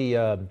heard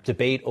the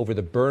debate over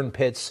the burn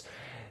pits?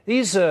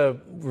 These are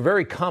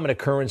very common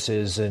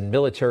occurrences in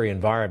military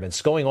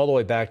environments, going all the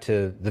way back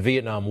to the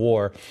Vietnam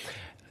War.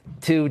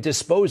 To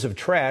dispose of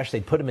trash,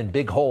 they'd put them in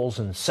big holes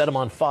and set them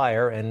on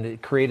fire, and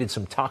it created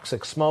some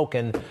toxic smoke,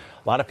 and a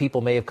lot of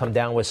people may have come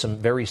down with some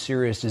very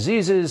serious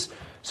diseases.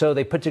 So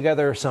they put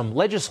together some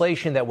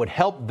legislation that would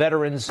help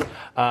veterans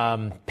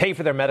pay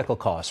for their medical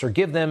costs or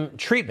give them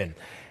treatment.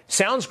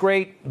 Sounds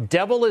great.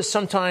 Devil is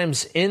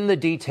sometimes in the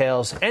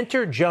details.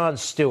 Enter Jon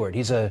Stewart.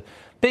 He's a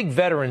big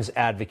veterans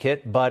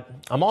advocate, but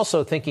I'm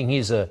also thinking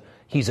he's a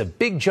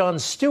big Jon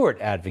Stewart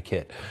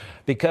advocate.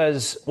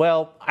 Because,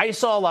 well, I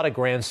saw a lot of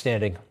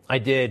grandstanding. I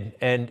did.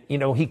 And, you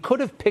know, he could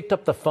have picked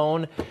up the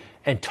phone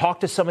and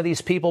talked to some of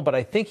these people, but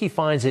I think he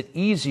finds it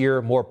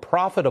easier, more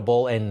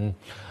profitable, and,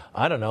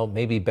 I don't know,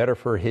 maybe better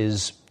for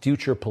his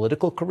future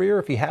political career,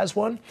 if he has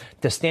one,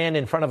 to stand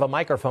in front of a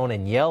microphone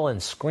and yell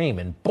and scream.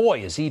 And,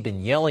 boy, has he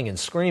been yelling and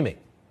screaming.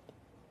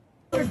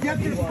 Get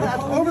this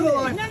crap over the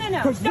line.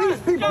 No. Because these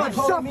people have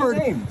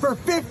suffered for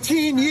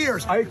 15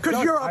 years.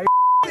 Because you're a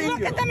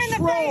bloody Look at them in the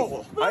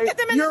troll. face. Look at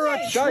them in You're the a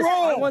face. troll. Guys,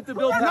 I want the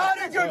bill You're passed.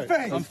 not in good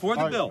faith. I'm for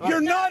the bill.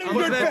 You're not in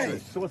good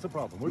faith. So what's the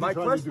problem? What are My you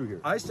trying question, to do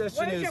here? my question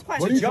What is is your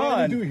question? What are you to trying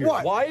John. to do here?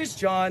 What? Why is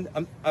John?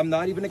 I'm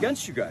not even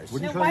against you guys.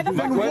 What are you Then trying to do?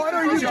 Then what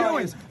are you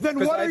doing? Then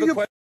what are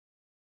you?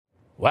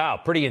 Wow,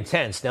 pretty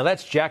intense. Now,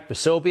 that's Jack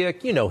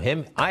Posobiec. You know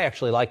him. I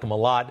actually like him a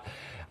lot.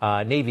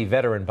 Navy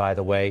veteran, by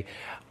the way.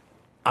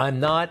 I'm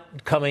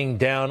not coming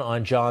down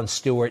on Jon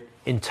Stewart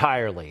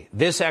entirely.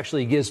 This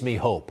actually gives me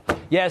hope.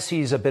 Yes,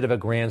 he's a bit of a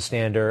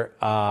grandstander.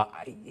 I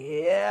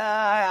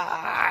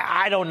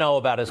don't know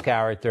about his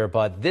character,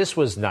 but this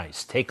was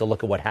nice. Take a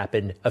look at what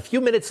happened a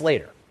few minutes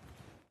later.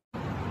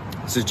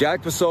 This is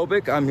Jack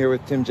Posobiec. I'm here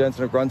with Tim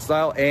Jensen of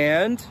Grunstyle,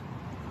 and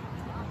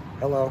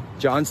hello.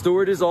 Jon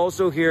Stewart is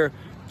also here.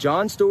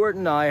 Jon Stewart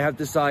and I have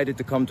decided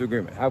to come to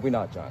agreement. Have we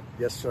not, John?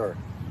 Yes, sir.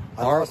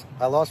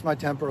 I lost my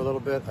temper a little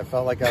bit. I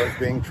felt like I was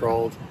being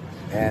trolled,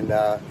 and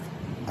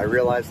I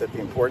realized that the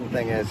important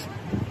thing is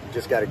you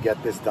just got to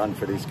get this done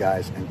for these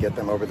guys and get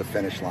them over the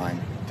finish line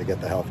to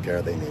get the health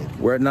care they need.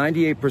 We're at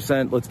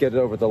 98%. Let's get it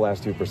over the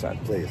last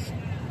 2%. Please.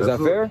 Is that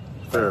fair?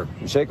 Fair.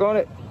 You shake on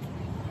it?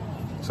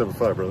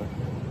 7-5, brother.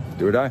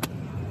 Do or die.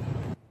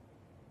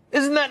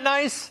 Isn't that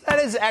nice? That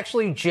is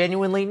actually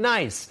genuinely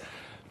nice.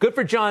 Good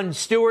for Jon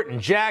Stewart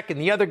and Jack and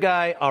the other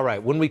guy. All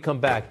right, when we come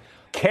back,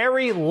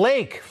 Kari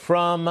Lake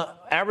from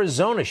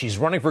Arizona. She's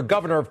running for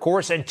governor, of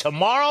course, and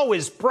tomorrow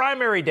is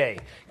primary day.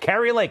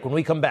 Kari Lake, when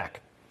we come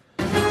back.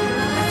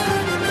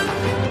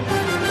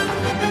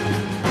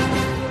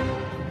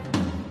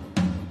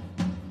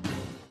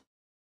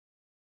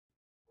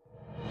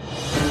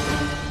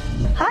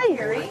 Hi.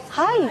 Kari.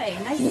 Hi.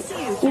 Nice to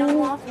see you. John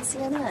Law from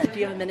CNN. Do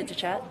you have a minute to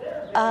chat?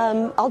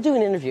 I'll do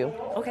an interview.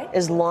 Okay.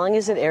 As long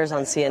as it airs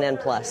on CNN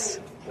Plus.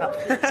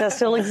 Does that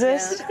still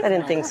exist? I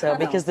didn't think so,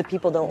 because the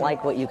people don't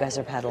like what you guys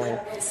are peddling,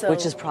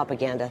 which is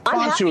propaganda. I'm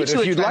happy to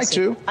if you'd like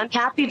to. I'm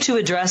happy to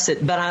address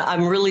it, but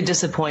I'm really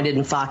disappointed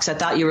in Fox. I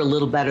thought you were a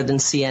little better than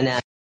CNN.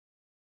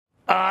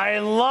 I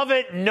love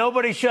it.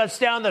 Nobody shuts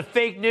down the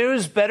fake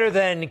news better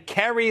than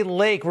Kari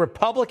Lake,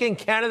 Republican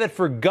candidate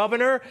for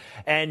governor.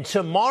 And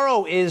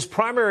tomorrow is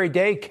primary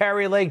day.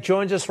 Kari Lake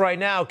joins us right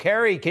now.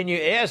 Kari, can you?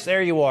 Yes,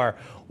 there you are.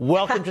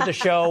 Welcome to the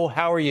show.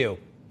 How are you?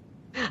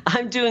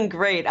 I'm doing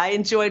great. I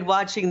enjoyed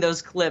watching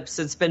those clips.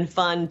 It's been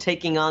fun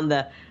taking on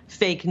the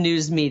fake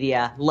news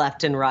media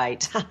left and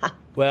right.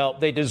 Well,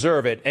 they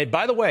deserve it. And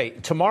by the way,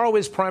 tomorrow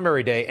is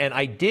primary day. And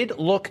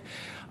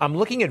I'm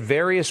looking at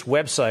various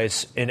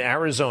websites in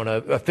Arizona,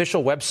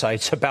 official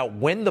websites, about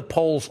when the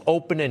polls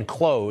open and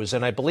close.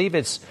 And I believe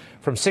it's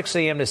from 6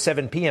 a.m. to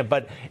 7 p.m.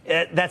 But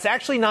that's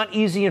actually not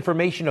easy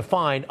information to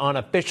find on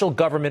official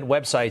government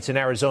websites in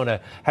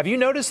Arizona. Have you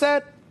noticed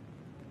that?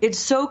 It's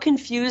so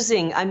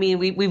confusing. I mean,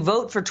 we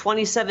vote for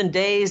 27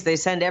 days. They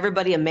send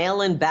everybody a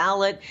mail-in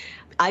ballot.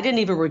 I didn't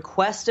even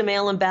request a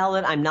mail-in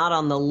ballot. I'm not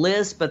on the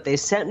list, but they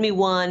sent me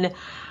one.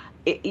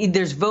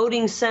 There's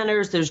voting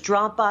centers, there's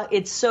drop-off.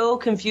 It's so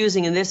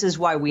confusing, and this is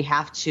why we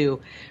have to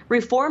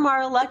reform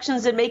our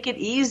elections and make it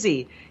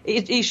easy.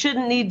 You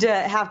shouldn't need to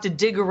have to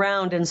dig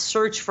around and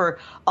search for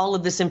all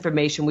of this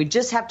information. We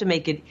just have to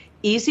make it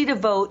easy to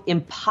vote,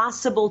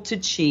 impossible to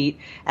cheat,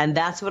 and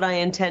that's what I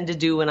intend to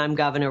do when I'm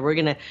governor. We're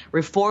going to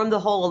reform the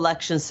whole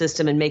election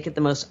system and make it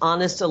the most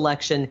honest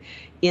election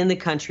in the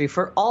country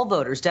for all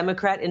voters,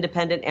 Democrat,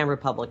 Independent, and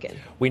Republican.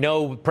 We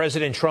know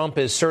President Trump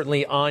is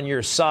certainly on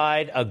your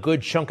side. A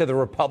good chunk of the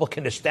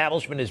Republican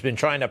establishment has been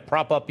trying to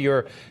prop up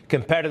your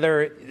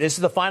competitor. This is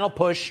the final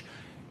push.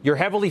 You're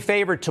heavily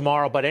favored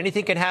tomorrow, but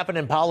anything can happen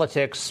in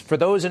politics. For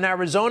those in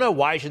Arizona,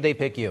 why should they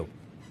pick you?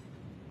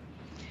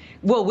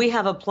 Well, we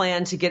have a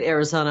plan to get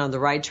Arizona on the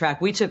right track.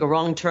 We took a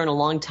wrong turn a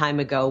long time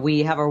ago.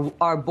 We have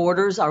our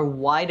borders are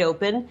wide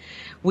open.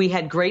 We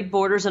had great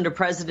borders under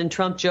President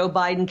Trump. Joe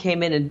Biden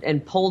came in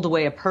and pulled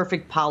away a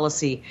perfect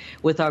policy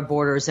with our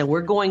borders. And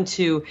we're going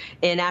to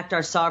enact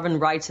our sovereign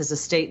rights as a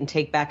state and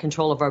take back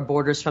control of our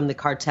borders from the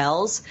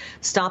cartels,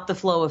 stop the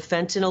flow of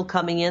fentanyl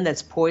coming in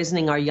that's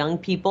poisoning our young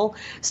people,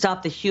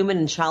 stop the human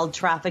and child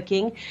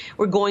trafficking.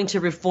 We're going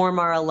to reform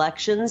our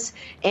elections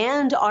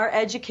and our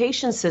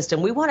education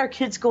system. We want our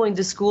kids going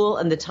to school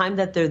and the time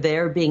that they're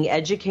there being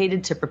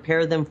educated to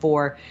prepare them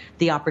for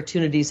the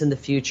opportunities in the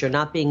future,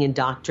 not being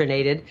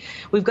indoctrinated.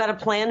 We've got a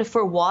plan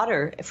for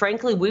water.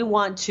 Frankly, we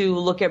want to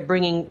look at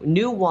bringing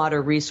new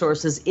water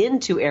resources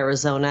into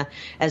Arizona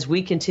as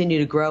we continue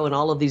to grow and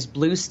all of these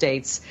blue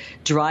states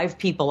drive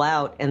people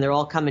out and they're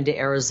all coming to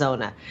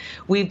Arizona.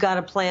 We've got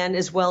a plan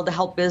as well to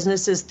help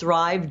businesses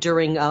thrive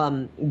during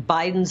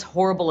Biden's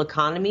horrible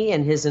economy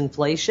and his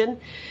inflation.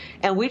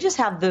 And we just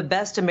have the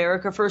best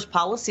America First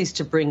policies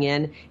to bring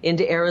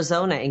into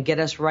Arizona and get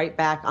us right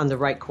back on the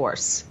right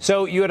course.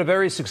 So you had a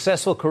very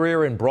successful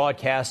career in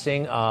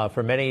broadcasting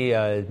for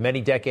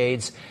many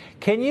decades.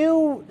 Can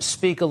you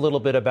speak a little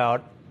bit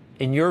about,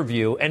 in your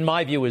view, and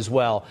my view as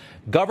well,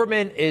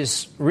 government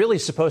is really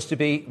supposed to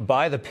be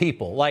by the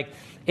people? Like,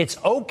 it's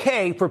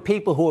okay for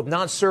people who have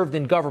not served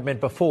in government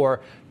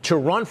before to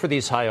run for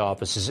these high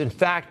offices. In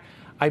fact,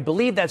 I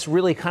believe that's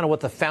really kind of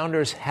what the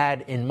founders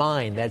had in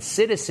mind, that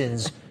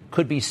citizens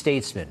could be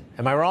statesmen.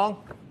 Am I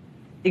wrong?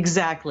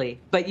 Exactly.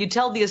 But you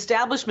tell the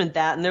establishment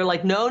that, and they're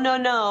like, no, no,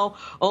 no.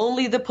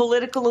 Only the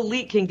political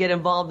elite can get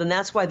involved, and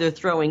that's why they're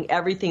throwing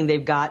everything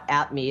they've got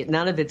at me.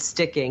 None of it's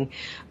sticking.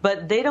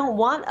 But they don't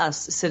want us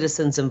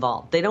citizens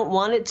involved. They don't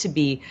want it to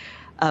be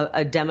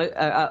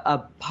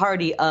a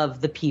party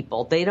of the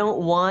people. They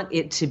don't want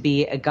it to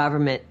be a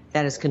government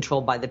that is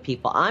controlled by the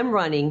people. I'm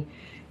running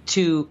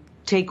to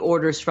take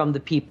orders from the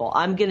people.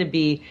 I'm going to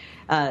be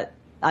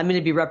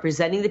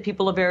representing the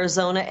people of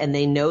Arizona, and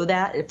they know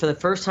that. For the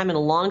first time in a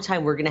long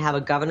time, we're going to have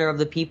a governor of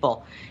the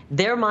people.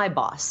 They're my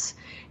boss.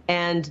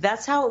 And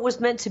that's how it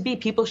was meant to be.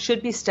 People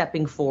should be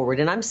stepping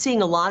forward. And I'm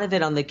seeing a lot of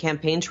it on the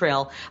campaign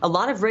trail. A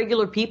lot of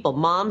regular people,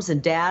 moms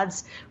and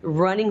dads,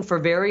 running for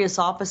various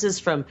offices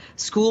from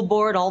school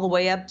board all the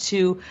way up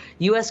to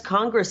U.S.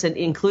 Congress, and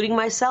including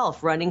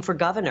myself, running for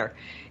governor.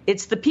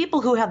 It's the people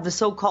who have the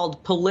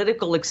so-called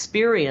political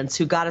experience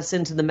who got us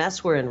into the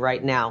mess we're in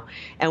right now,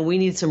 and we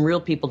need some real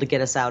people to get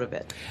us out of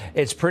it.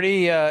 It's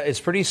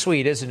pretty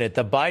sweet, isn't it?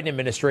 The Biden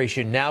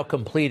administration now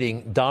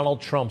completing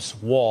Donald Trump's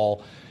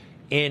wall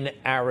in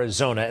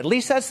Arizona. At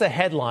least that's the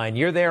headline.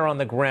 You're there on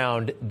the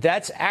ground.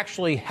 That's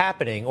actually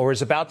happening, or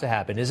is about to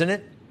happen, isn't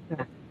it?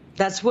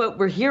 That's what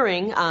we're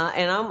hearing,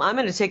 and I'm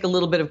going to take a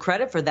little bit of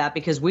credit for that,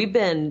 because we've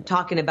been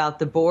talking about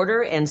the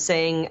border and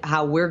saying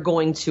how we're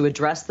going to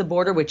address the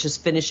border, which is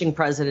finishing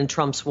President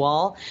Trump's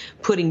wall,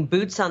 putting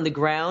boots on the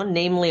ground,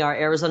 namely our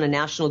Arizona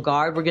National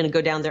Guard. We're going to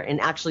go down there and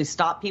actually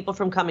stop people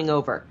from coming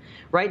over.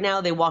 Right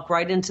now, they walk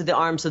right into the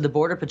arms of the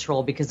Border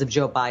Patrol because of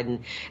Joe Biden,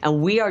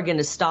 and we are going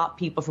to stop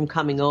people from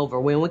coming over.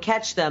 When we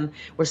catch them,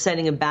 we're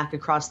sending them back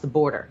across the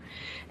border.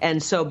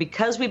 And so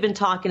because we've been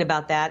talking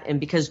about that, and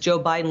because Joe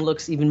Biden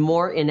looks even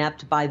more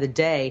inept by the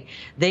day,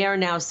 they are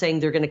now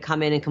saying they're going to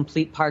come in and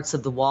complete parts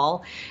of the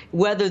wall.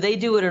 Whether they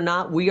do it or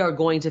not, we are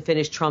going to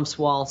finish Trump's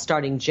wall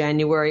starting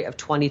January of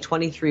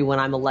 2023 when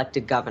I'm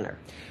elected governor.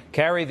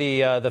 Carrie,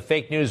 the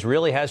fake news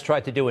really has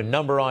tried to do a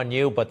number on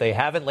you, but they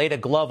haven't laid a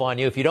glove on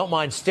you. If you don't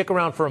mind, stick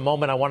around for a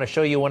moment. I want to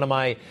show you one of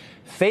my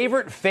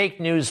favorite fake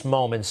news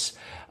moments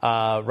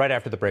right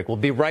after the break. We'll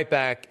be right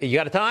back. You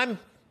got a time?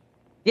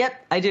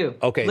 Yep, I do.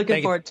 Okay.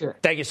 Looking forward to it.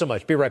 Thank you so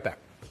much. Be right back.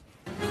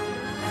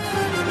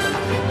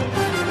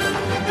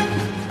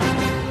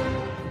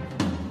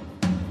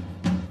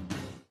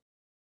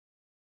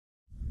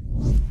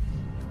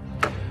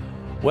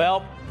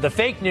 Well, the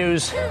fake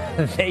news,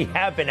 they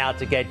have been out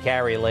to get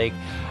Kari Lake.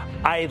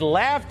 I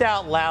laughed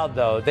out loud,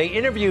 though. They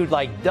interviewed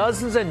like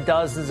dozens and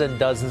dozens and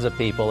dozens of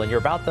people, and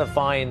you're about to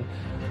find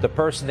the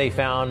person they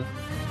found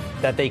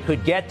that they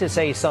could get to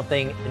say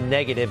something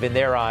negative in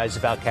their eyes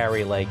about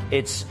Kari Lake.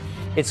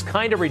 It's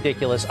kind of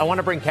ridiculous. I want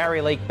to bring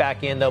Kari Lake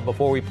back in, though,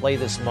 before we play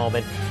this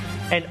moment.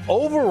 And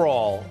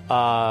overall,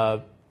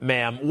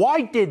 ma'am,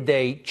 why did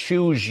they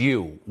choose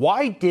you?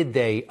 Why did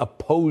they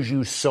oppose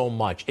you so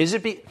much? Is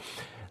it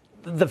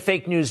the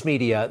fake news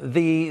media,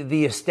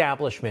 the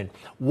establishment?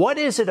 What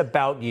is it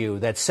about you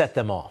that set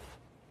them off?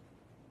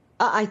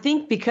 I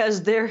think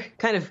because they're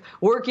kind of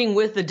working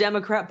with the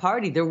Democrat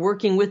Party. They're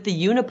working with the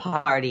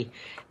Uniparty,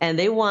 and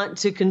they want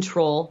to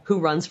control who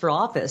runs for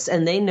office.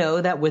 And they know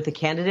that with a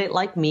candidate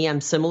like me, I'm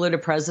similar to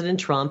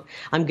President Trump.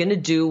 I'm going to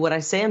do what I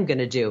say I'm going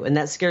to do, and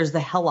that scares the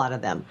hell out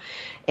of them.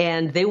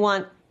 And they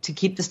want to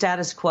keep the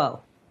status quo,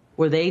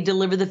 where they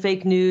deliver the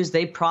fake news,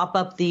 they prop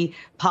up the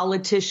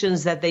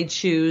politicians that they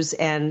choose,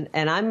 and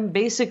I'm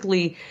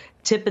basically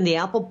tipping the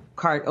apple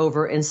cart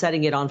over and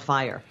setting it on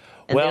fire.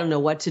 And they don't know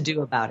what to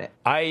do about it.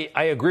 I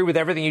agree with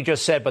everything you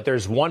just said, but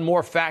there's one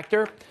more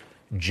factor: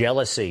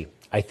 jealousy.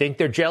 I think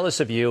they're jealous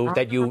of you,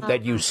 that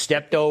you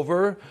stepped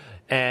over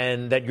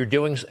and that you're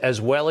doing as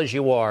well as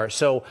you are.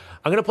 So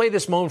I'm going to play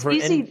this moment for...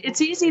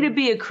 It's easy to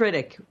be a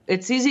critic.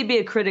 It's easy to be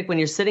a critic when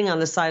you're sitting on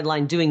the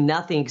sideline doing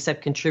nothing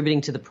except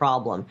contributing to the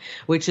problem,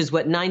 which is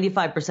what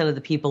 95% of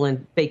the people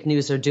in fake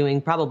news are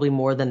doing, probably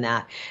more than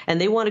that. And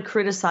they want to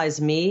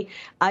criticize me.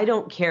 I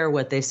don't care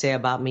what they say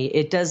about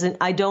me.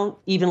 I don't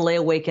even lay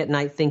awake at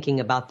night thinking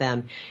about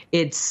them.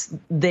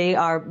 They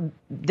are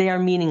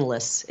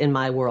meaningless in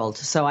my world.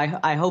 So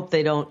I hope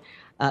they don't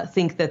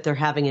think that they're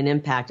having an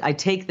impact. I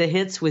take the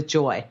hits with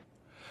joy.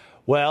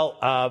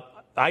 Well,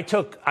 I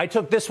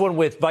took this one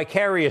with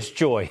vicarious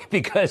joy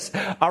because,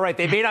 all right,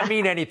 they may not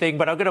mean anything,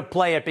 but I'm going to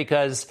play it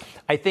because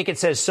I think it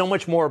says so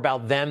much more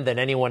about them than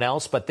anyone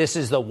else. But this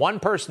is the one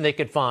person they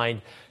could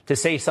find to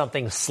say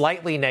something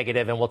slightly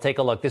negative, and we'll take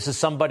a look. This is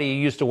somebody you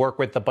used to work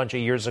with a bunch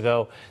of years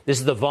ago. This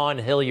is the Vaughn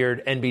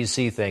Hilliard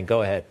NBC thing.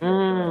 Go ahead.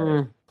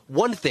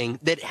 One thing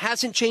that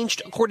hasn't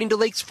changed, according to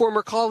Lake's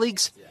former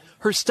colleagues,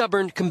 her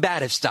stubborn,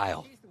 combative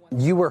style.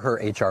 You were her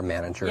HR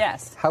manager.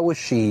 Yes. How was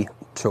she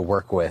to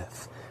work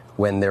with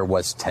when there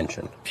was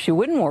tension? She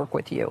wouldn't work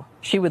with you.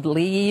 She would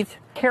leave.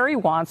 Kari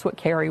wants what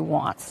Kari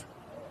wants.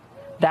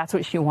 That's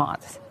what she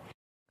wants.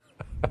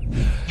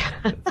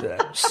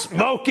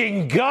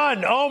 Smoking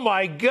gun. Oh,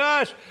 my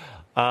gosh.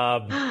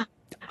 Let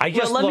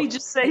me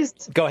just say.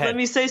 Go ahead. Let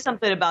me say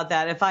something about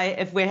that.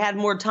 If we had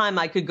more time,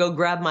 I could go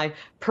grab my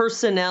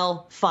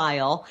personnel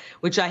file,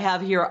 which I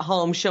have here at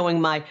home, showing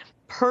my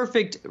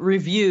perfect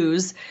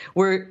reviews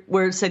where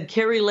it said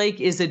Kari Lake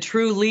is a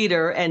true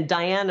leader, and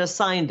Diana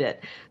signed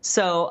it.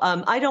 So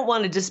I don't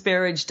want to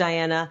disparage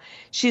Diana.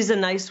 She's a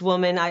nice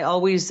woman. I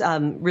always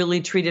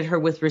really treated her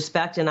with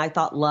respect, and I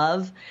thought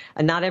love.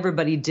 And not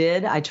everybody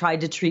did. I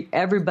tried to treat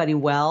everybody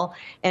well,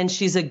 and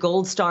she's a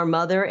gold star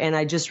mother, and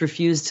I just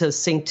refuse to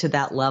sink to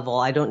that level.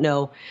 I don't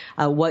know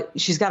what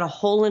she's got a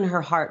hole in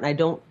her heart, and I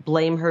don't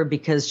blame her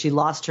because she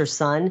lost her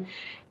son.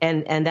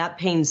 And that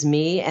pains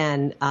me,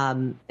 and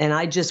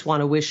I just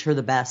want to wish her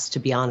the best, to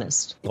be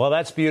honest. Well,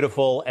 that's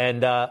beautiful.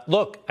 And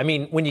look, I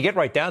mean, when you get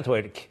right down to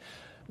it,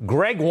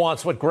 Greg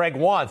wants what Greg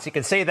wants. You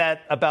can say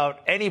that about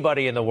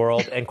anybody in the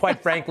world. And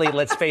quite frankly,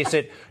 let's face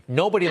it,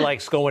 nobody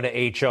likes going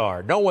to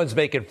HR. No one's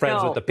making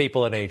friends with the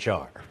people in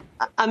HR.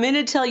 I'm going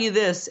to tell you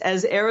this.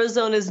 As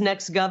Arizona's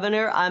next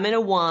governor, I'm going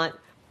to want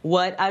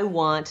what I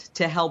want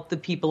to help the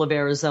people of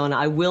Arizona.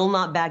 I will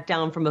not back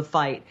down from a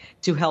fight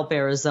to help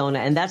Arizona.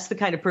 And that's the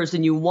kind of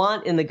person you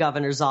want in the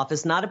governor's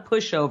office, not a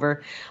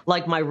pushover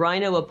like my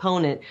rhino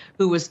opponent,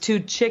 who was too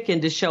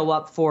chicken to show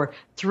up for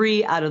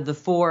 3 out of the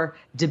 4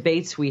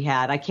 debates we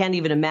had. I can't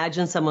even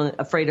imagine someone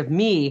afraid of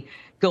me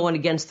going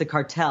against the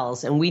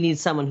cartels, and we need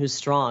someone who's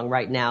strong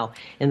right now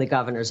in the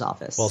governor's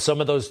office. Well,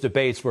 some of those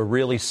debates were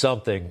really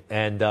something,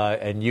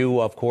 and you,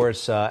 of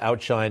course,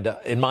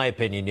 outshined, in my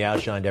opinion, you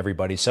outshined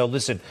everybody. So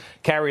listen,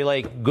 Kari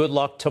Lake, good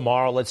luck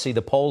tomorrow. Let's see,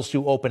 the polls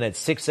do open at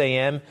 6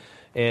 a.m.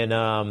 in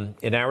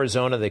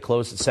Arizona. They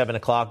close at 7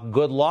 o'clock.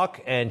 Good luck,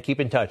 and keep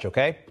in touch,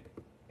 okay?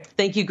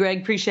 Thank you,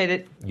 Greg. Appreciate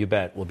it. You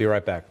bet. We'll be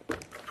right back.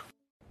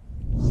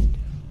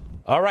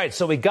 All right,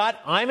 so we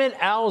got Ayman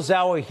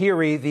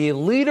al-Zawahiri, the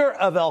leader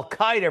of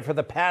al-Qaeda for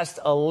the past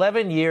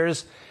 11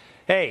 years.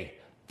 Hey,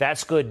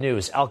 that's good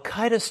news.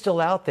 Al-Qaeda's still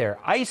out there.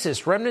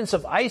 ISIS, remnants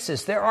of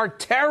ISIS. There are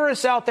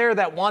terrorists out there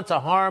that want to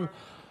harm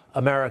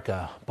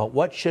America. But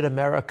what should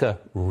America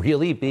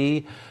really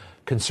be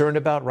concerned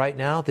about right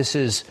now? This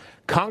is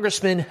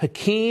Congressman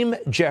Hakeem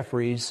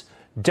Jeffries,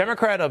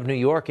 Democrat of New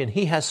York, and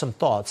he has some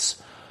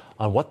thoughts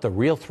on what the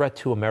real threat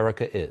to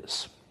America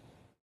is.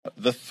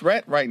 The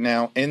threat right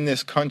now in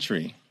this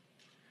country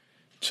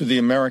to the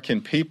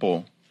American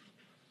people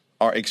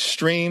are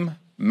extreme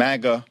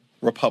MAGA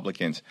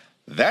Republicans.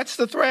 That's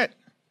the threat.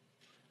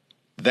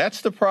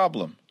 That's the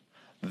problem.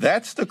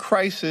 That's the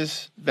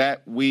crisis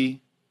that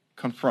we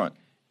confront.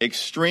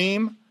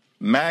 Extreme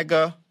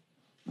MAGA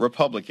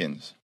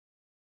Republicans.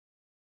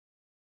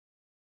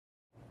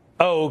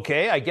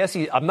 Okay, I guess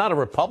I'm not a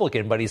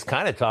Republican, but he's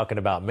kind of talking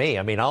about me.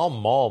 I mean,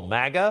 I'm all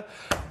MAGA.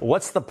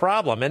 What's the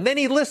problem? And then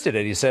he listed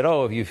it. He said,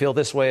 oh, if you feel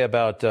this way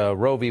about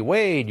Roe v.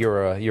 Wade,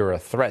 you're a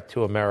threat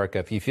to America.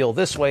 If you feel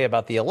this way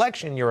about the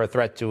election, you're a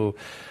threat to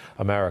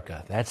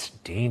America. That's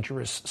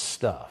dangerous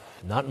stuff.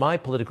 Not my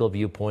political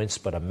viewpoints,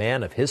 but a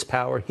man of his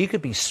power. He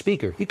could be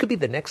speaker. He could be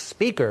the next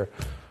speaker.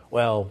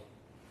 Well,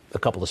 a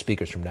couple of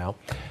speakers from now.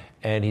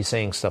 And he's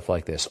saying stuff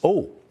like this.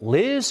 Oh,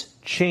 Liz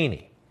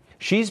Cheney.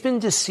 She's been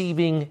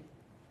deceiving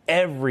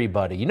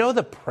everybody. You know,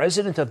 the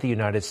president of the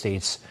United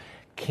States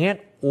can't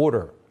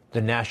order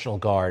the National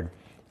Guard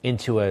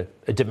into a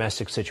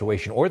domestic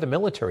situation or the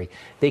military.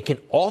 They can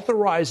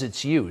authorize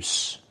its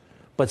use,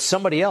 but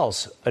somebody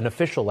else, an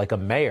official like a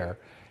mayor,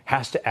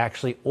 has to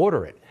actually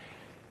order it.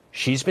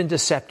 She's been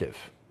deceptive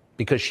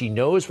because she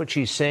knows what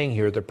she's saying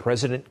here the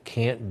president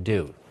can't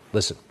do.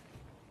 Listen.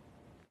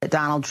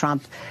 Donald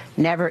Trump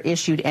never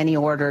issued any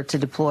order to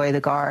deploy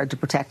the Guard to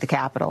protect the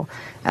Capitol.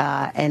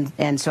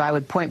 And so I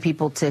would point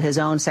people to his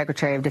own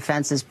Secretary of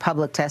Defense's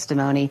public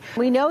testimony.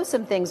 We know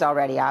some things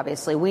already,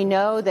 obviously. We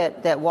know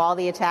that while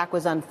the attack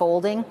was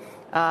unfolding,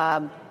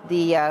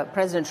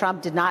 President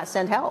Trump did not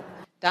send help.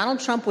 Donald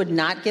Trump would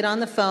not get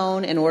on the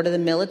phone and order the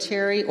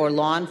military or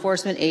law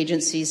enforcement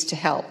agencies to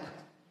help.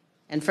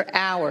 And for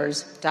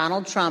hours,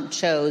 Donald Trump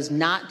chose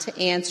not to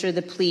answer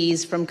the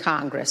pleas from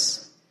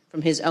Congress,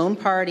 from his own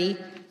party,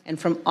 and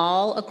from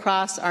all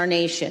across our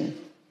nation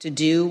to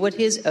do what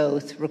his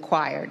oath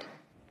required.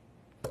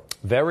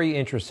 Very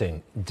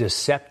interesting.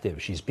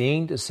 Deceptive. She's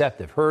being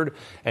deceptive. Heard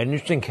an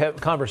interesting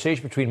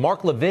conversation between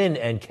Mark Levin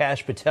and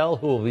Kash Patel,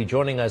 who will be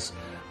joining us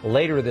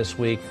later this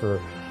week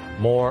for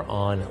more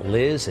on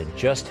Liz and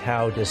just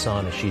how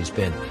dishonest she's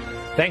been.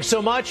 Thanks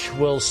so much.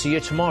 We'll see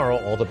you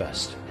tomorrow. All the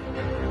best.